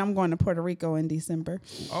that means I'm going to Puerto Rico in December.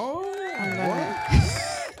 Oh,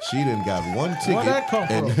 She done got one ticket. Where'd that come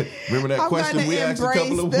from? Remember that question we asked a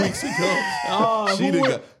couple of weeks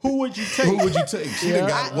ago? Who would you take? Who would you take? She done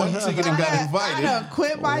got one ticket and got invited. I done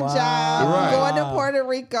quit my job, going to Puerto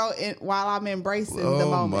Rico while I'm embracing the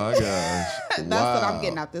moment. Oh my gosh. That's what I'm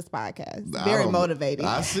getting out this podcast. Very motivating.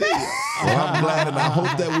 I see it. Well, I'm glad, and I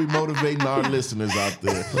hope that we motivating our listeners out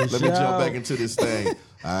there. Let me jump back into this thing. All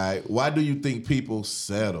right. Why do you think people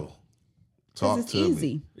settle? Talk it's to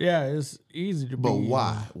easy. me. Yeah, it's easy to But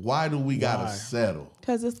why? Why do we got to settle?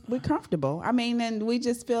 Because we're comfortable. I mean, and we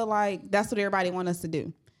just feel like that's what everybody wants us to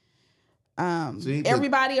do.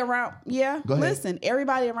 Everybody around,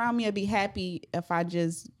 everybody around me will be happy if I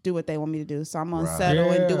just do what they want me to do. So I'm going to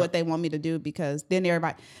settle and do what they want me to do because then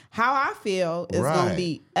how I feel is going to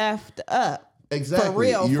be effed up. Exactly. For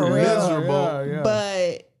real. You're miserable. Yeah.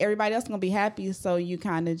 But everybody else is going to be happy. So you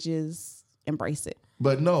kind of just embrace it.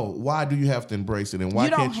 But no, why do you have to embrace it? And why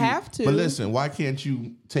can't you? Have to. But listen, why can't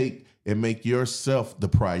you take and make yourself the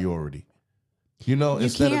priority? You know,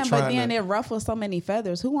 instead of trying but then it ruffles so many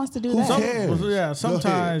feathers. Who wants to do that? Who cares?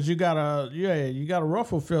 Sometimes you gotta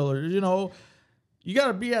ruffle feathers. You know, you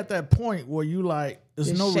gotta be at that point where you like, there's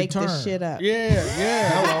just no shake return. This shit up. Yeah.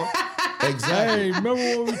 Hello. Exactly. Hey, remember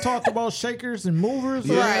when we talked about shakers and movers?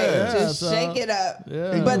 Yeah. Right. Just shake it up.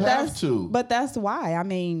 Yeah. But that's why. I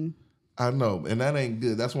mean. I know, and that ain't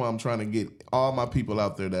good. That's why I'm trying to get all my people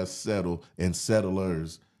out there that settle and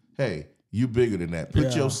settlers. Hey, you bigger than that.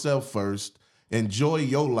 Put yourself first. Enjoy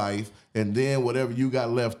your life, and then whatever you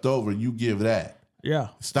got left over, you give that. Yeah.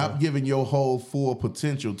 Stop giving your whole full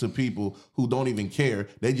potential to people who don't even care.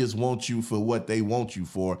 They just want you for what they want you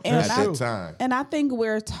for at that time. And I think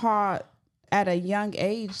we're taught at a young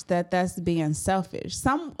age that that's being selfish.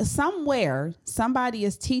 Somewhere, somebody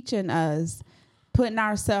is teaching us putting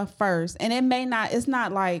ourselves first, and it's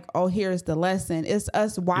not like, oh, here's the lesson. It's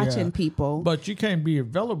us watching people. But you can't be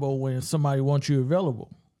available when somebody wants you available.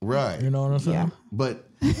 Right. You know what I'm saying? Yeah. But,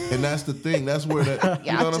 and that's the thing. That's where that,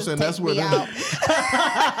 you know what I'm saying? That's where that.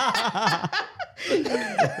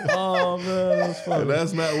 Oh, man, that's funny. And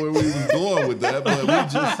that's not where we was going with that, but we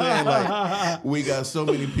just saying, like, we got so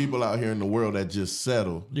many people out here in the world that just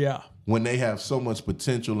settle. Yeah. When they have so much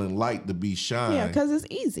potential and light to be shined. Yeah, because it's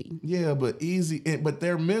easy. Yeah, but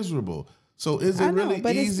they're miserable. So is it really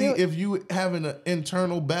easy if you having an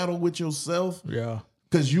internal battle with yourself? Yeah.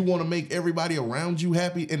 Because you want to make everybody around you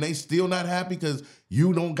happy and they still not happy because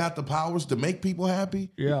you don't got the powers to make people happy?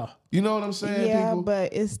 Yeah. You know what I'm saying? Yeah, people?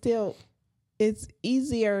 But it's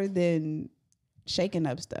easier than shaking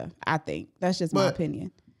up stuff, I think. That's just my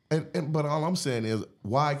opinion. But all I'm saying is,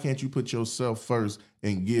 why can't you put yourself first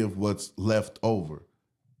and give what's left over?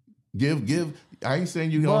 Give. I ain't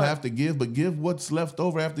saying you don't have to give, but give what's left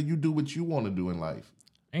over after you do what you want to do in life.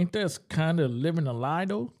 Ain't that kind of living a lie,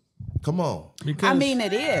 though? Come on. Because, I mean,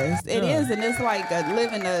 it is. It is, and it's like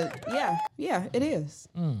it is.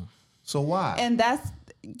 So why? And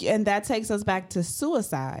that takes us back to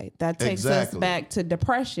suicide. That takes us back to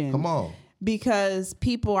depression. Come on. because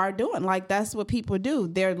people are doing that's what people do.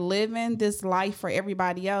 They're living this life for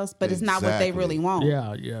everybody else, but it's not what they really want.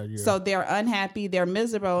 Yeah. So they're unhappy, they're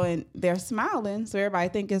miserable, and they're smiling. So everybody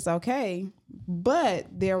think it's okay, but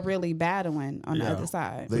they're really battling on the other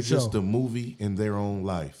side. They're just a movie in their own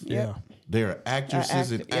life. Yeah. They're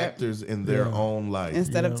actresses and actors in their own life.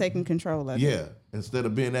 Instead of taking control of it. Yeah. Instead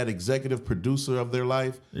of being that executive producer of their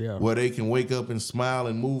life, where they can wake up and smile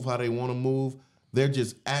and move how they want to move, they're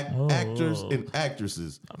just actors and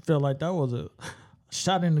actresses. I feel like that was a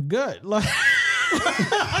shot in the gut. Like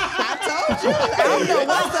I told you. I don't know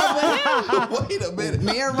what's up with him. Wait a minute.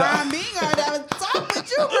 Me and Ryan being on that was talking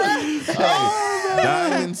with you, bro. Hey,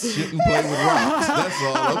 diamonds shouldn't play with rocks. That's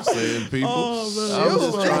all I'm saying, people. I'm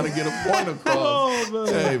just trying to get a point across.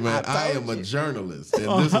 Hey, man, I am a journalist,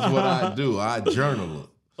 and this is what I do. I journal.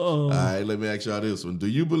 All right, let me ask y'all this one. Do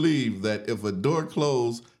you believe that if a door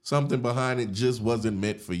closed, something behind it just wasn't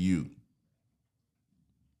meant for you?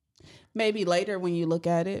 Maybe later when you look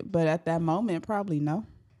at it, but at that moment, probably no.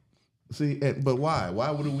 See, but why? Why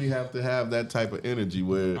would we have to have that type of energy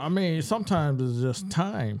where... I mean, sometimes it's just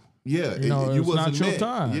time. Yeah, you know, it wasn't not your meant.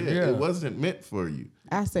 time. Yeah, it wasn't meant for you.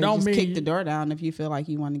 I say just kick the door down if you feel like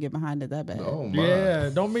you want to get behind it that bad. Oh my. Yeah,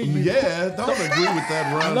 don't mean you don't agree with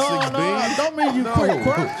that, Ron. No, don't mean you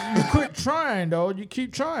quit trying though. You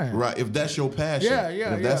keep trying. Right. If that's your passion.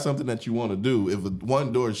 If that's something that you want to do. If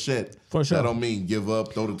one door is shut, for sure. That don't mean give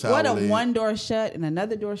up, throw the towel in. What if one door shut and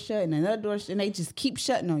another door shut and another door shut and they just keep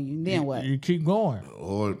shutting on you? Then what? You keep going.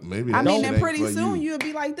 Or maybe then pretty soon you'll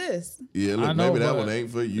be like this. Yeah, look, maybe that one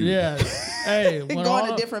ain't for you. Yeah. Hey,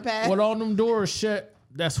 going a different path. When all them doors shut,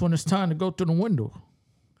 that's when it's time to go through the window.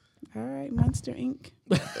 All right, Monster Inc.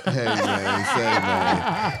 Hey, man, say,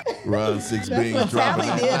 man. Ron 6 Beans dropping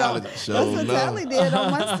the knowledge show. That's what Tally did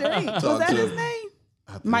on Monster Inc. Was that his name?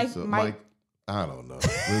 I think so. Mike. I don't know.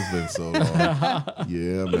 It's been so long.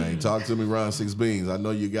 Yeah, man. Talk to me, Ron 6 Beans. I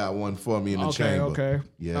know you got one for me in the chamber. Okay.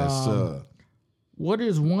 Yes, sir. What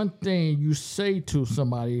is one thing you say to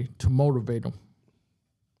somebody to motivate them?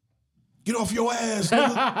 Get off your ass,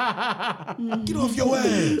 nigga. Get off your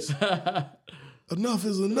ass. Enough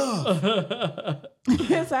is enough.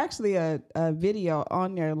 It's actually a video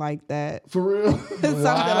on there like that. For real? Something like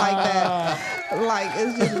that. Like,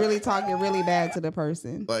 it's just really talking really bad to the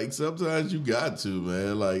person. Like, sometimes you got to,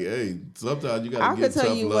 man. Like, hey, sometimes you got to get tough love. I could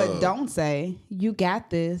tell you what don't say. You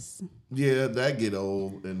got this. Yeah, that get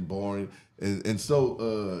old and boring and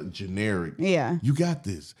so generic. Yeah. You got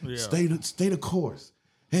this. Yeah. Stay the course.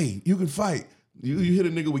 Hey, you can fight. You hit a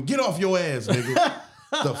nigga with get off your ass, nigga.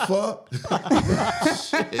 The fuck?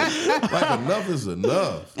 Shit. Like, enough is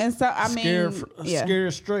enough. And so, I mean,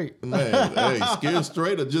 scared straight. Man, hey, scared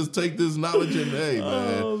straight or just take this knowledge and, hey,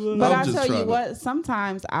 man. But I tell you what,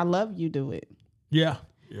 sometimes I love you do it. Yeah.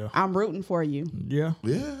 I'm rooting for you. Yeah,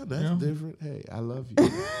 that's different. Hey, I love you.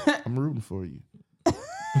 I'm rooting for you.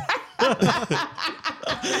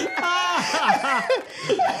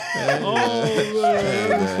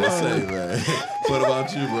 Say, man. What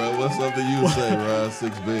about you, bro? What's something you say, Ron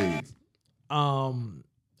 6 Beans?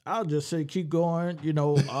 I'll just say keep going. You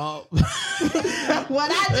know, what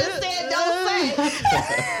I just said, don't say.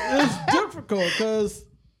 It's difficult because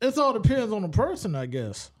it all depends on the person, I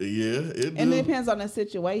guess. Yeah, and it depends on the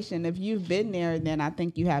situation. If you've been there, then I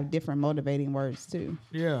think you have different motivating words too.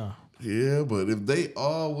 Yeah. Yeah, but if they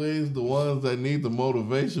always the ones that need the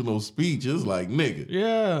motivational speech, it's like, nigga.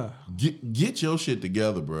 Yeah. Get your shit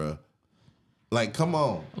together, bro. Like, come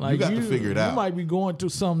on. Like, you got to figure it out. You might be going through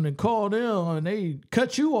something and call them and they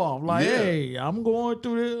cut you off. Like, hey, I'm going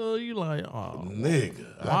through this. You like, oh.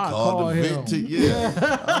 Nigga. I called the vent to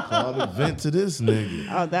I called the vent to this nigga.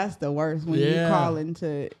 Oh, that's the worst when you call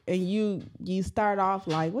into and you start off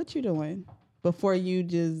like, what you doing? Before you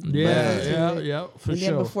just for and sure.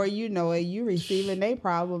 Then before you know it, you receiving their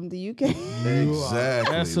problems. You can't.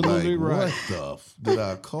 Exactly. Absolutely like, right. What the did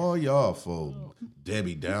I call y'all for?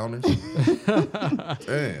 Debbie Downers?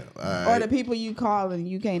 Damn. All right. Or the people you call and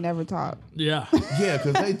you can't never talk. Yeah. Yeah,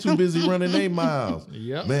 because they too busy running their miles.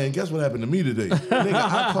 Yep. Man, guess what happened to me today? Nigga,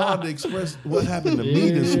 I called to express what happened to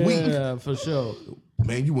me this week. Yeah, for sure.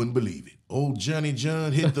 Man, you wouldn't believe it. Old Johnny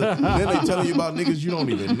John hit the... Then they telling you about niggas you don't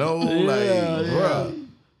even know. Bruh.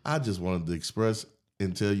 I just wanted to express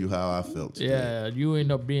and tell you how I felt today. Yeah, you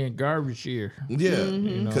end up being garbage here. Yeah,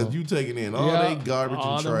 because you taking in all that garbage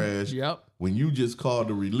and trash when you just called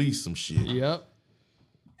to release some shit. Yep.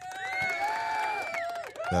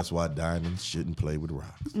 That's why diamonds shouldn't play with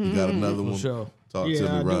rocks. You got another one? Sure. Talk to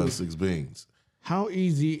me, Ron 6 Beans. How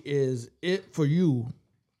easy is it for you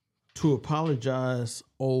to apologize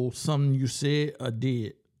or something you said or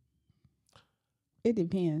did? It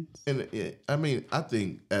depends. And I mean, I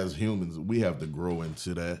think as humans, we have to grow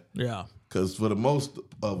into that. Yeah. Because for the most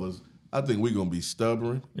of us, I think we're going to be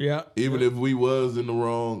stubborn. Yeah. Even if we was in the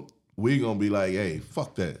wrong, we going to be like, hey,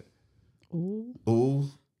 fuck that. Ooh.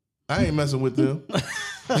 I ain't messing with them.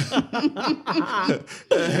 Hey,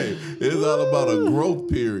 it's all about a growth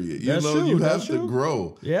period. You know, you have to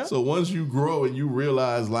grow. Yeah. So once you grow and you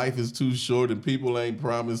realize life is too short and people ain't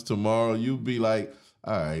promised tomorrow, you be like,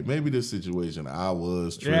 all right, maybe this situation I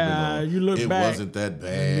was tripping on, you look it back, wasn't that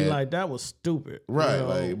bad. And be like, that was stupid. Right, you know?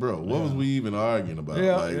 Like, bro, what was we even arguing about?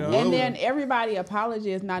 Yeah, like, yeah. And then everybody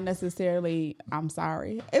apology is not necessarily I'm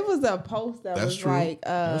sorry. It was a post that was true. like,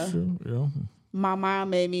 That's true. Yeah. my mom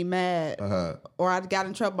made me mad, or I got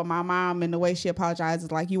in trouble by my mom, and the way she apologized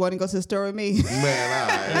is like, you want to go to the store with me?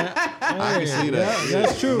 Man, I can see that. Yeah,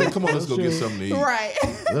 that's true. Come on, let's go get something to eat. Right.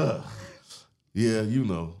 Ugh. Yeah, you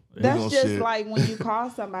know. That's just like when you call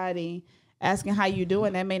somebody asking how you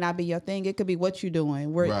doing, that may not be your thing. It could be what you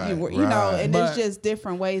doing. You know, and But it's just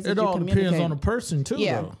different ways that It you all communicate. depends on the person too.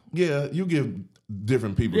 Yeah. Though. Yeah, you give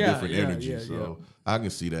different people different energy. yeah, so I can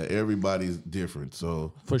see that. Everybody's different.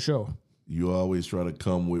 So For sure. you always try to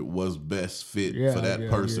come with what's best fit for that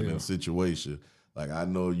person and situation. Like, I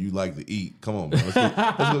know you like to eat. Come on, bro.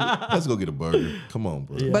 Let's go get a burger. Come on,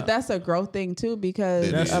 bro. But that's a growth thing too,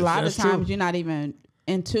 because a lot of times you're not even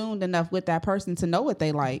in tune enough with that person to know what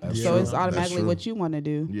they like. So it's automatically what you want to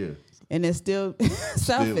do. Yeah. And it's still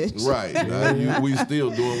selfish. Right. We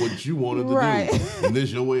still doing what you wanted to do. And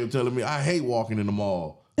this your way of telling me I hate walking in the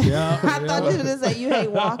mall. Yeah. I thought you were going to say you hate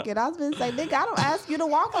walking. I was going to say, nigga, I don't ask you to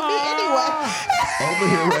walk with me anyway. Over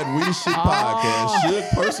here at We the Shit Podcast, Suge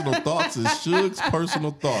Personal Thoughts is Suge's personal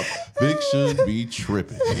thoughts. Big Suge be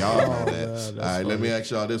tripping. Y'all know that. All right, let me ask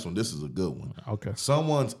y'all this one. This is a good one. Okay.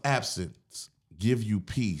 Someone's absence give you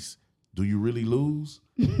peace. Do you really lose?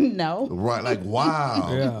 No. Right, like, wow.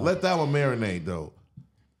 Yeah. Let that one marinate, though.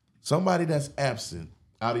 Somebody that's absent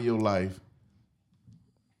out of your life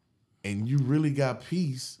and you really got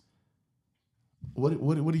peace, what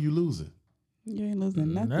are you losing? You ain't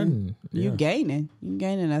losing nothing. You gaining. You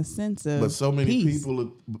gaining a sense of But so many peace.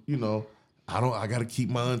 people, you know, I got to keep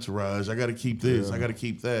my entourage. I got to keep this. I got to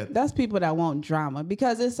keep that. That's people that want drama,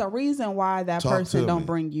 because it's a reason why that Talk person to don't me.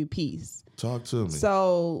 bring you peace. Talk to me.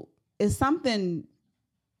 So it's something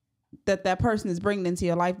that person is bringing into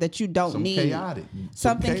your life that you don't Some need. chaotic.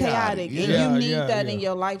 Something chaotic. Yeah. And you need that in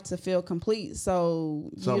your life to feel complete. So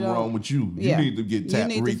Something wrong with you. You Yeah. need to get You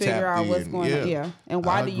need to figure out what's going on. Yeah. And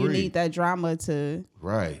why I do you agree. need that drama to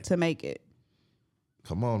make it?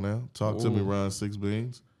 Come on now. Talk to me, Ron Six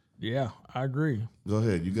Beans. Yeah, I agree. Go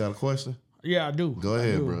ahead. You got a question? Yeah, I do. Go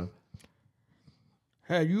ahead, bro.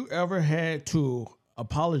 Have you ever had to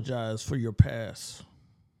apologize for your past?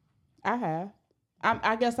 I have.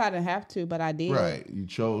 I guess I didn't have to, but I did. Right. You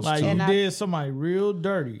chose Like to. you did somebody real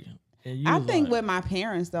dirty. And you I was think like, with my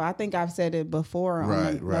parents, though, I think I've said it before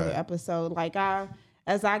on another episode. Like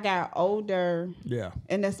as I got older,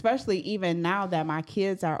 and especially even now that my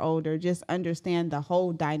kids are older, just understand the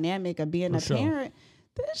whole dynamic of being a parent.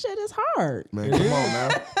 This shit is hard. Man, come on now.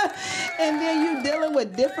 And then you dealing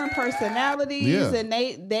with different personalities, and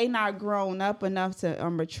they not grown up enough to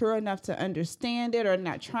or mature enough to understand it, or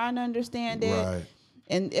not trying to understand it. Right.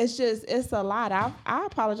 And it's a lot. I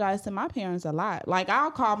apologize to my parents a lot. Like,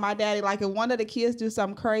 I'll call my daddy, like if one of the kids do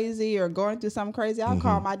something crazy or going through something crazy, I'll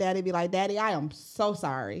call my daddy and be like, Daddy, I am so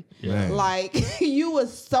sorry. Yeah. Like, you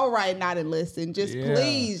was so right not to listen. Just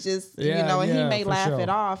please, you know, and he may laugh it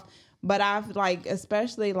off. But I've like,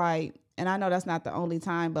 especially like, and I know that's not the only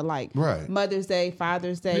time, but like Mother's Day,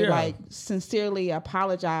 Father's Day, like sincerely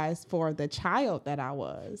apologize for the child that I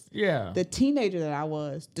was. Yeah. The teenager that I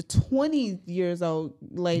was. The 20 years old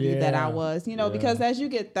lady that I was. You know, because as you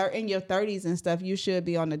get in your 30s and stuff, you should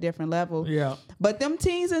be on a different level. Yeah. But them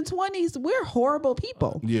teens and 20s, we're horrible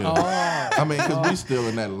people. Yeah. I mean, because we still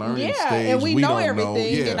in that learning stage. And we know don't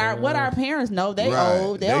everything. And what our parents know, they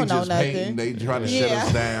old. They don't know nothing. Hating, they try to shut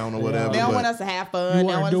us down or whatever. They don't want us to have fun. They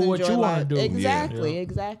want us to enjoy life.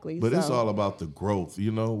 Exactly. But it's all about the growth.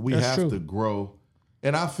 You know, we have to grow.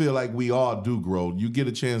 And I feel like we all do grow. You get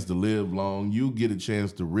a chance to live long. You get a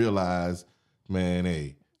chance to realize, man,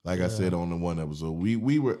 hey, like I said on the one episode,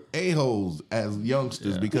 we were a-holes as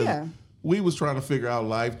youngsters because we was trying to figure out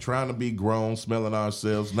life, trying to be grown, smelling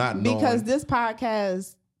ourselves, not knowing. Because this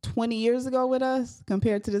podcast 20 years ago with us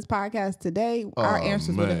compared to this podcast today, our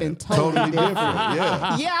answers would have been totally different.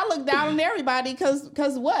 Yeah. Yeah, I look down on everybody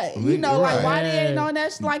because what? You know, like, why they ain't on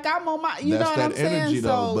that? Like, I'm on my, you know what I'm saying? Energy,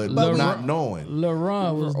 though, but not knowing.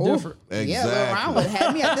 LaRon was different. Exactly. Yeah, LaRon would have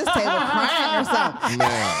had me at this table crying or something.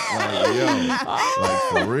 Man,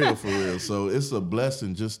 like for real. So it's a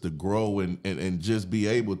blessing just to grow and just be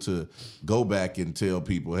able to go back and tell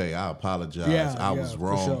people, hey, I apologize. I was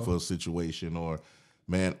wrong for a situation, or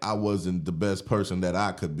man, I wasn't the best person that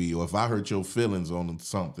I could be, or if I hurt your feelings on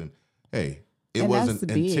something, hey, it wasn't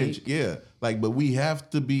intention. Yeah, but we have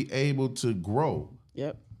to be able to grow.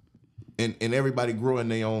 Yep. And everybody grow in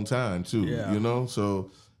their own time too. Yeah. You know,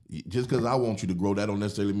 so just because I want you to grow, that don't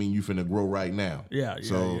necessarily mean you finna grow right now. Yeah.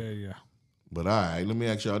 But all right, let me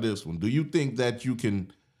ask y'all this one: do you think that you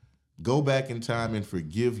can go back in time and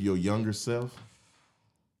forgive your younger self?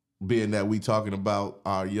 Being that we talking about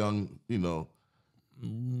our young,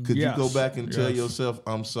 could you go back and tell yourself,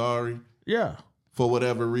 I'm sorry? Yeah. For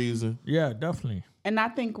whatever reason? Yeah, definitely. And I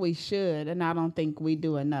think we should, and I don't think we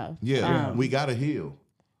do enough. Yeah, we got to heal.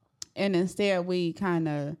 And instead, we kind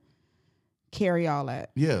of carry all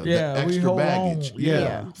that. Yeah, the extra baggage.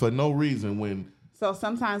 Yeah, for no reason when... So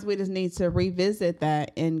sometimes we just need to revisit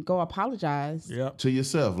that and go apologize to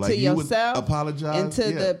yourself. Like to you yourself, would apologize. And to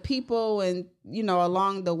the people and,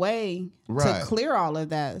 along the way to clear all of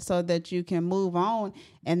that so that you can move on.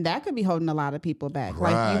 And that could be holding a lot of people back.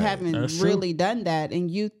 Like you haven't really done that.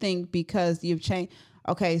 And you think because you've changed.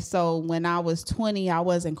 Okay, so when I was 20, I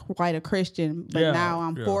wasn't quite a Christian, but now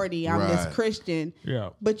I'm 40, I'm this Christian. Yeah.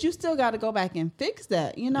 But you still got to go back and fix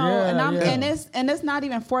that, and it's not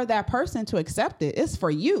even for that person to accept it. It's for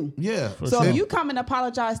you. Yeah. So if you come and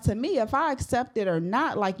apologize to me, if I accept it or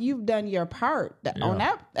not, like you've done your part on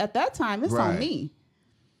that at that time, it's on me.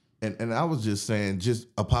 And I was just saying, just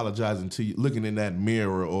apologizing to you, looking in that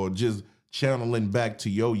mirror, or just channeling back to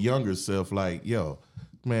your younger self, like, yo,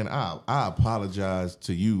 man, I apologize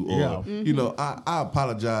to you, or I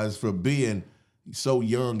apologize for being so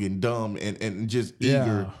young and dumb and just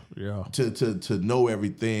eager to know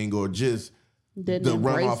everything, or just to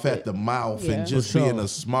run off at the mouth and just being a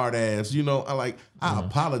smart ass. I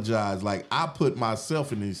apologize. Like, I put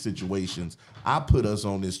myself in these situations. I put us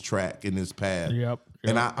on this track, in this path. Yep.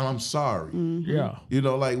 And I'm sorry. Mm-hmm.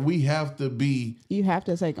 Yeah. We have to be... You have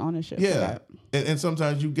to take ownership for that. And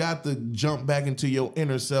sometimes you got to jump back into your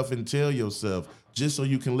inner self and tell yourself, just so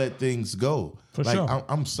you can let things go. For sure.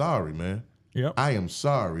 I'm sorry, man. Yep. I am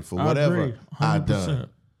sorry for whatever I done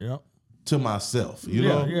to myself.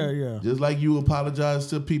 Yeah. Just like you apologize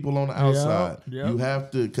to people on the outside. Yep. You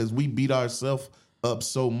have to, because we beat ourselves up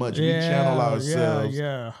so much. We channel ourselves.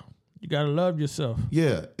 Yeah. You gotta love yourself.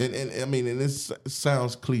 Yeah, and I mean, and this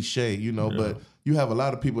sounds cliche, but you have a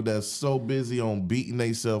lot of people that's so busy on beating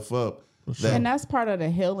themselves up. And that's part of the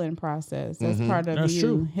healing process. That's part of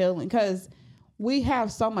healing, because we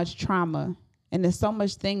have so much trauma, and there's so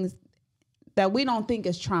much things that we don't think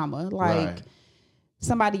is trauma, like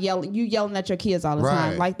somebody yelling at your kids all the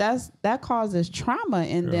time. Like that causes trauma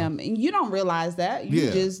in them, and you don't realize that. You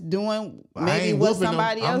just doing maybe what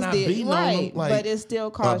somebody else did, right? But it still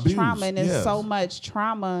caused trauma, and it's so much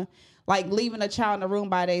trauma. Like leaving a child in the room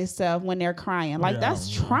by themselves when they're crying, like that's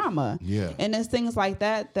trauma. Yeah, and there's things like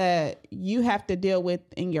that you have to deal with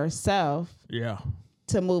in yourself. Yeah.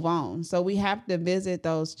 To move on. So we have to visit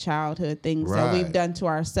those childhood things that we've done to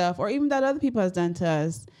ourselves, or even that other people has done to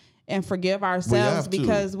us, and forgive ourselves,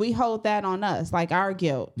 because we hold that on us, like our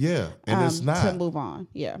guilt. Yeah, and it's not to move on.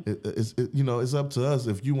 Yeah, it's up to us.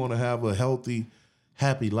 If you want to have a healthy,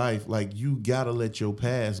 happy life, like, you gotta let your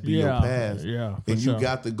past be your past. Yeah, and you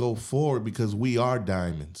got to go forward, because we are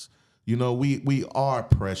diamonds. We are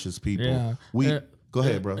precious people. Yeah. Go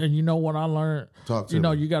ahead, bro. And you know what I learned? Talk to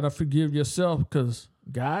me. You gotta forgive yourself, because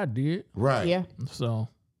God did. Right. Yeah. So.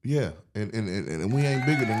 Yeah, and we ain't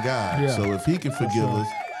bigger than God. Yeah. So if He can forgive us,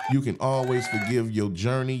 you can always forgive your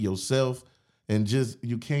journey, yourself, and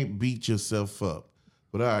you can't beat yourself up.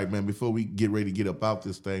 But all right, man, before we get ready to get up out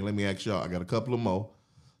this thing, let me ask y'all, I got a couple of more.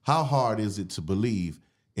 How hard is it to believe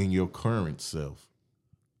in your current self?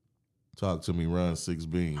 Talk to me, Ron 6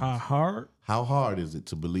 Beans. How hard? How hard is it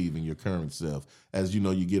to believe in your current self? As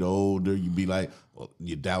you get older, you be like, well,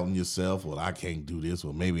 you're doubting yourself. Well, I can't do this.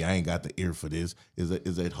 Well, maybe I ain't got the ear for this. Is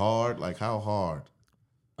it hard? Like, how hard?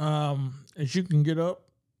 As you can get up,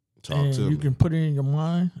 talk to me. You can put it in your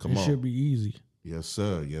mind. Come on. Should be easy. Yes,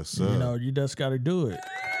 sir. Yes, sir. You just got to do it.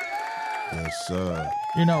 Yes, sir.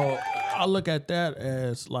 I look at that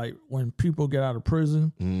as like when people get out of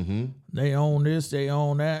prison, they own this, they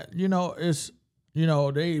own that. It's,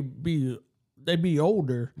 they be they be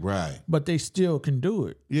older, right? But they still can do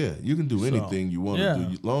it. Yeah, you can do anything you want to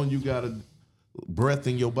do. As long as you got a breath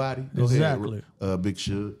in your body. Go ahead, Big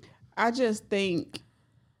Shug. I just think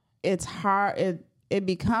it's hard. It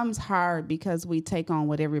becomes hard because we take on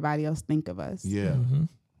what everybody else think of us. Yeah. Mm-hmm.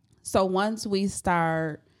 So once we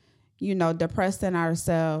start, depressing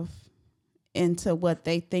ourselves into what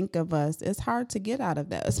they think of us, it's hard to get out of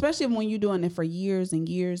that, especially when you're doing it for years and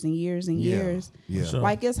years and years and years. Yeah. So,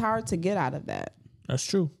 it's hard to get out of that. That's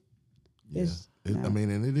true. Yeah. I mean,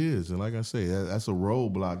 and it is. And like I say, that's a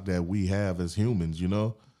roadblock that we have as humans,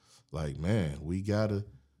 Like, man, we got to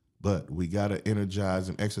energize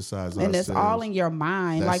and exercise ourselves. And it's all in your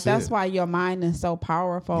mind. That's why your mind is so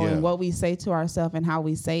powerful and what we say to ourselves and how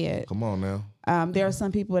we say it. Come on now. There are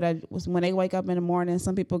some people that when they wake up in the morning,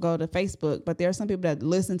 some people go to Facebook, but there are some people that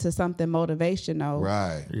listen to something motivational,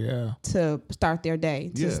 right? Yeah, to start their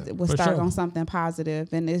day, start on something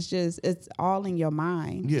positive, and it's all in your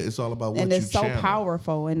mind. Yeah, it's all about what and it's so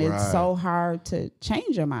powerful, and it's so hard to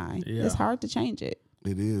change your mind. Yeah. It's hard to change it.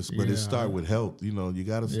 It is, but it starts with health. You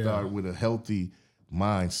got to start with a healthy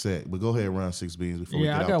mindset. But go ahead, round 6 beans before we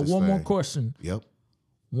get out. I got one more question. Yep.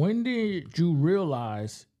 When did you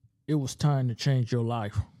realize it was time to change your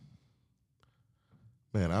life?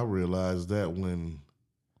 Man, I realized that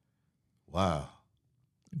wow.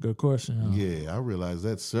 Good question. Huh? Yeah, I realized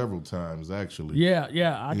that several times actually. Yeah,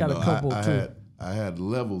 I got a couple too. I had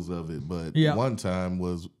levels of it, but one time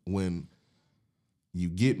was when you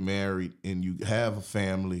get married and you have a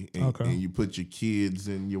family and you put your kids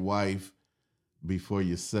and your wife before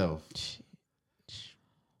yourself. Big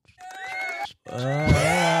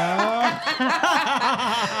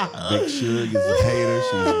Shug is a hater.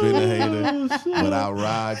 She's been a hater. But I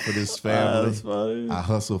ride for this family. I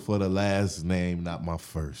hustle for the last name, not my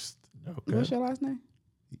first. Okay. What's your last name?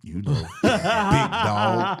 You know.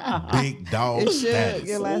 Big dog. It's Shug.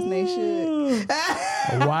 Your last name Shug.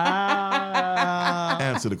 Wow.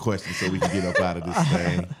 Answer the question so we can get up out of this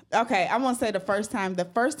thing. Okay, I'm gonna say the first time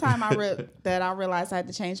that I realized I had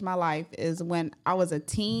to change my life is when I was a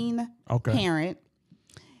teen parent,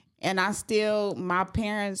 and my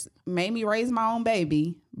parents made me raise my own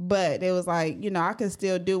baby, but it was like, I could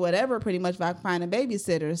still do whatever pretty much if I could find a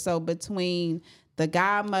babysitter. So between the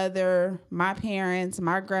godmother, my parents,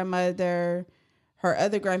 my grandmother, her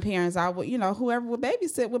other grandparents, I would, whoever would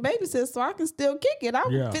babysit so I can still kick it. I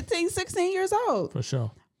was 15, 16 years old. For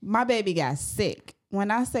sure. My baby got sick.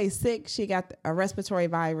 When I say sick, she got a respiratory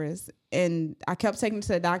virus. And I kept taking her to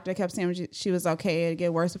the doctor. I kept saying she was okay. It'd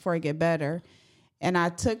get worse before it get better. And I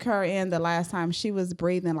took her in the last time. She was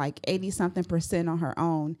breathing like 80-something% on her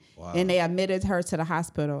own. Wow. And they admitted her to the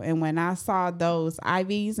hospital. And when I saw those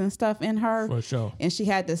IVs and stuff in her, for sure, and she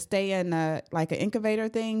had to stay in an incubator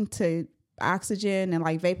thing to oxygen and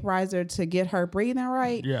vaporizer to get her breathing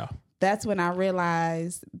right. Yeah. That's when I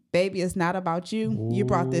realized, baby, it's not about you. Ooh, you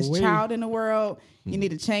brought this child in the world. You need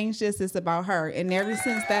to change this. It's about her. And ever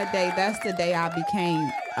since that day, that's the day I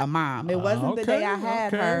became a mom. It wasn't the day I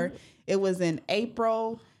had her. It was in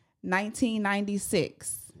April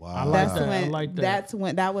 1996. Wow.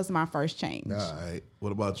 That was my first change. All right.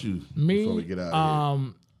 What about you? Me, before we get out of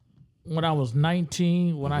here? When I was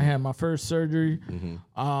 19, when I had my first surgery,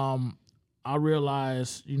 I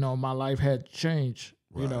realized, my life had changed,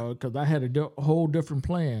 because I had a whole different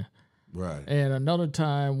plan. Right. And another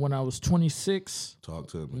time when I was 26, talk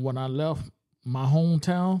to me. When I left my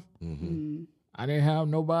hometown, I didn't have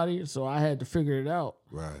nobody, so I had to figure it out.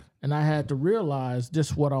 Right. And I had to realize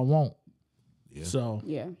this is what I want. Yeah. So.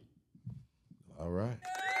 Yeah. All right.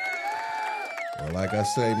 Well, like I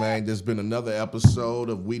say, man, there's been another episode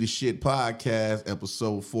of We the Shit Podcast,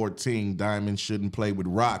 episode 14, Diamond Shouldn't Play with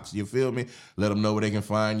Rocks. You feel me? Let them know where they can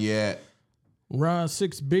find you at. Ron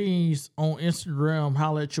 6 Beans on Instagram.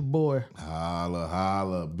 Holla at your boy. Holla,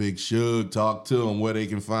 holla. Big Shug, talk to them where they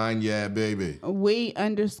can find you at, baby.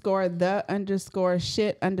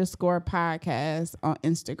 We_the_shit_podcast on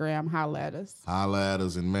Instagram. Holla at us. Holla at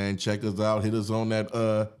us. And, man, check us out. Hit us on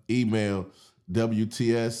that email.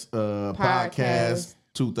 WTS podcast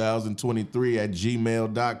 2023 at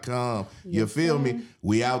gmail.com. You feel me?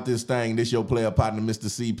 We out this thing. This your player partner, Mr.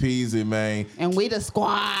 C Peasy, man. And we the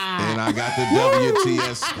squad. And I got the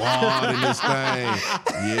WTS squad in this thing.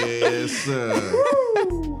 Yes, sir.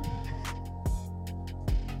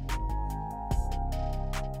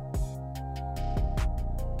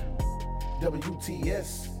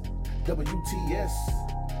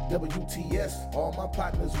 WTS, all my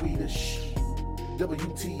partners, we the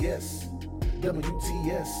WTS,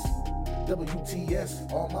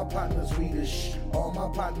 all my partners, we the all my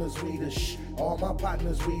partners, we the all my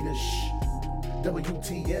partners, we the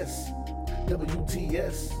WTS,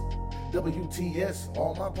 WTS, WTS,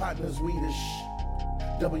 all my partners we the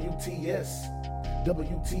WTS,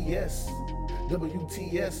 WTS,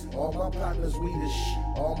 WTS, all my partners we the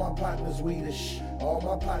all my partners we the all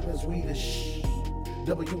my partners we the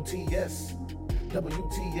WTS,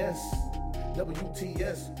 WTS,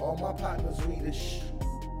 WTS, all my partners we the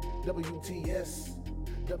WTS,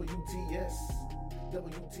 WTS,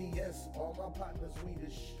 WTS, all my partners we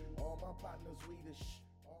the all my partners we the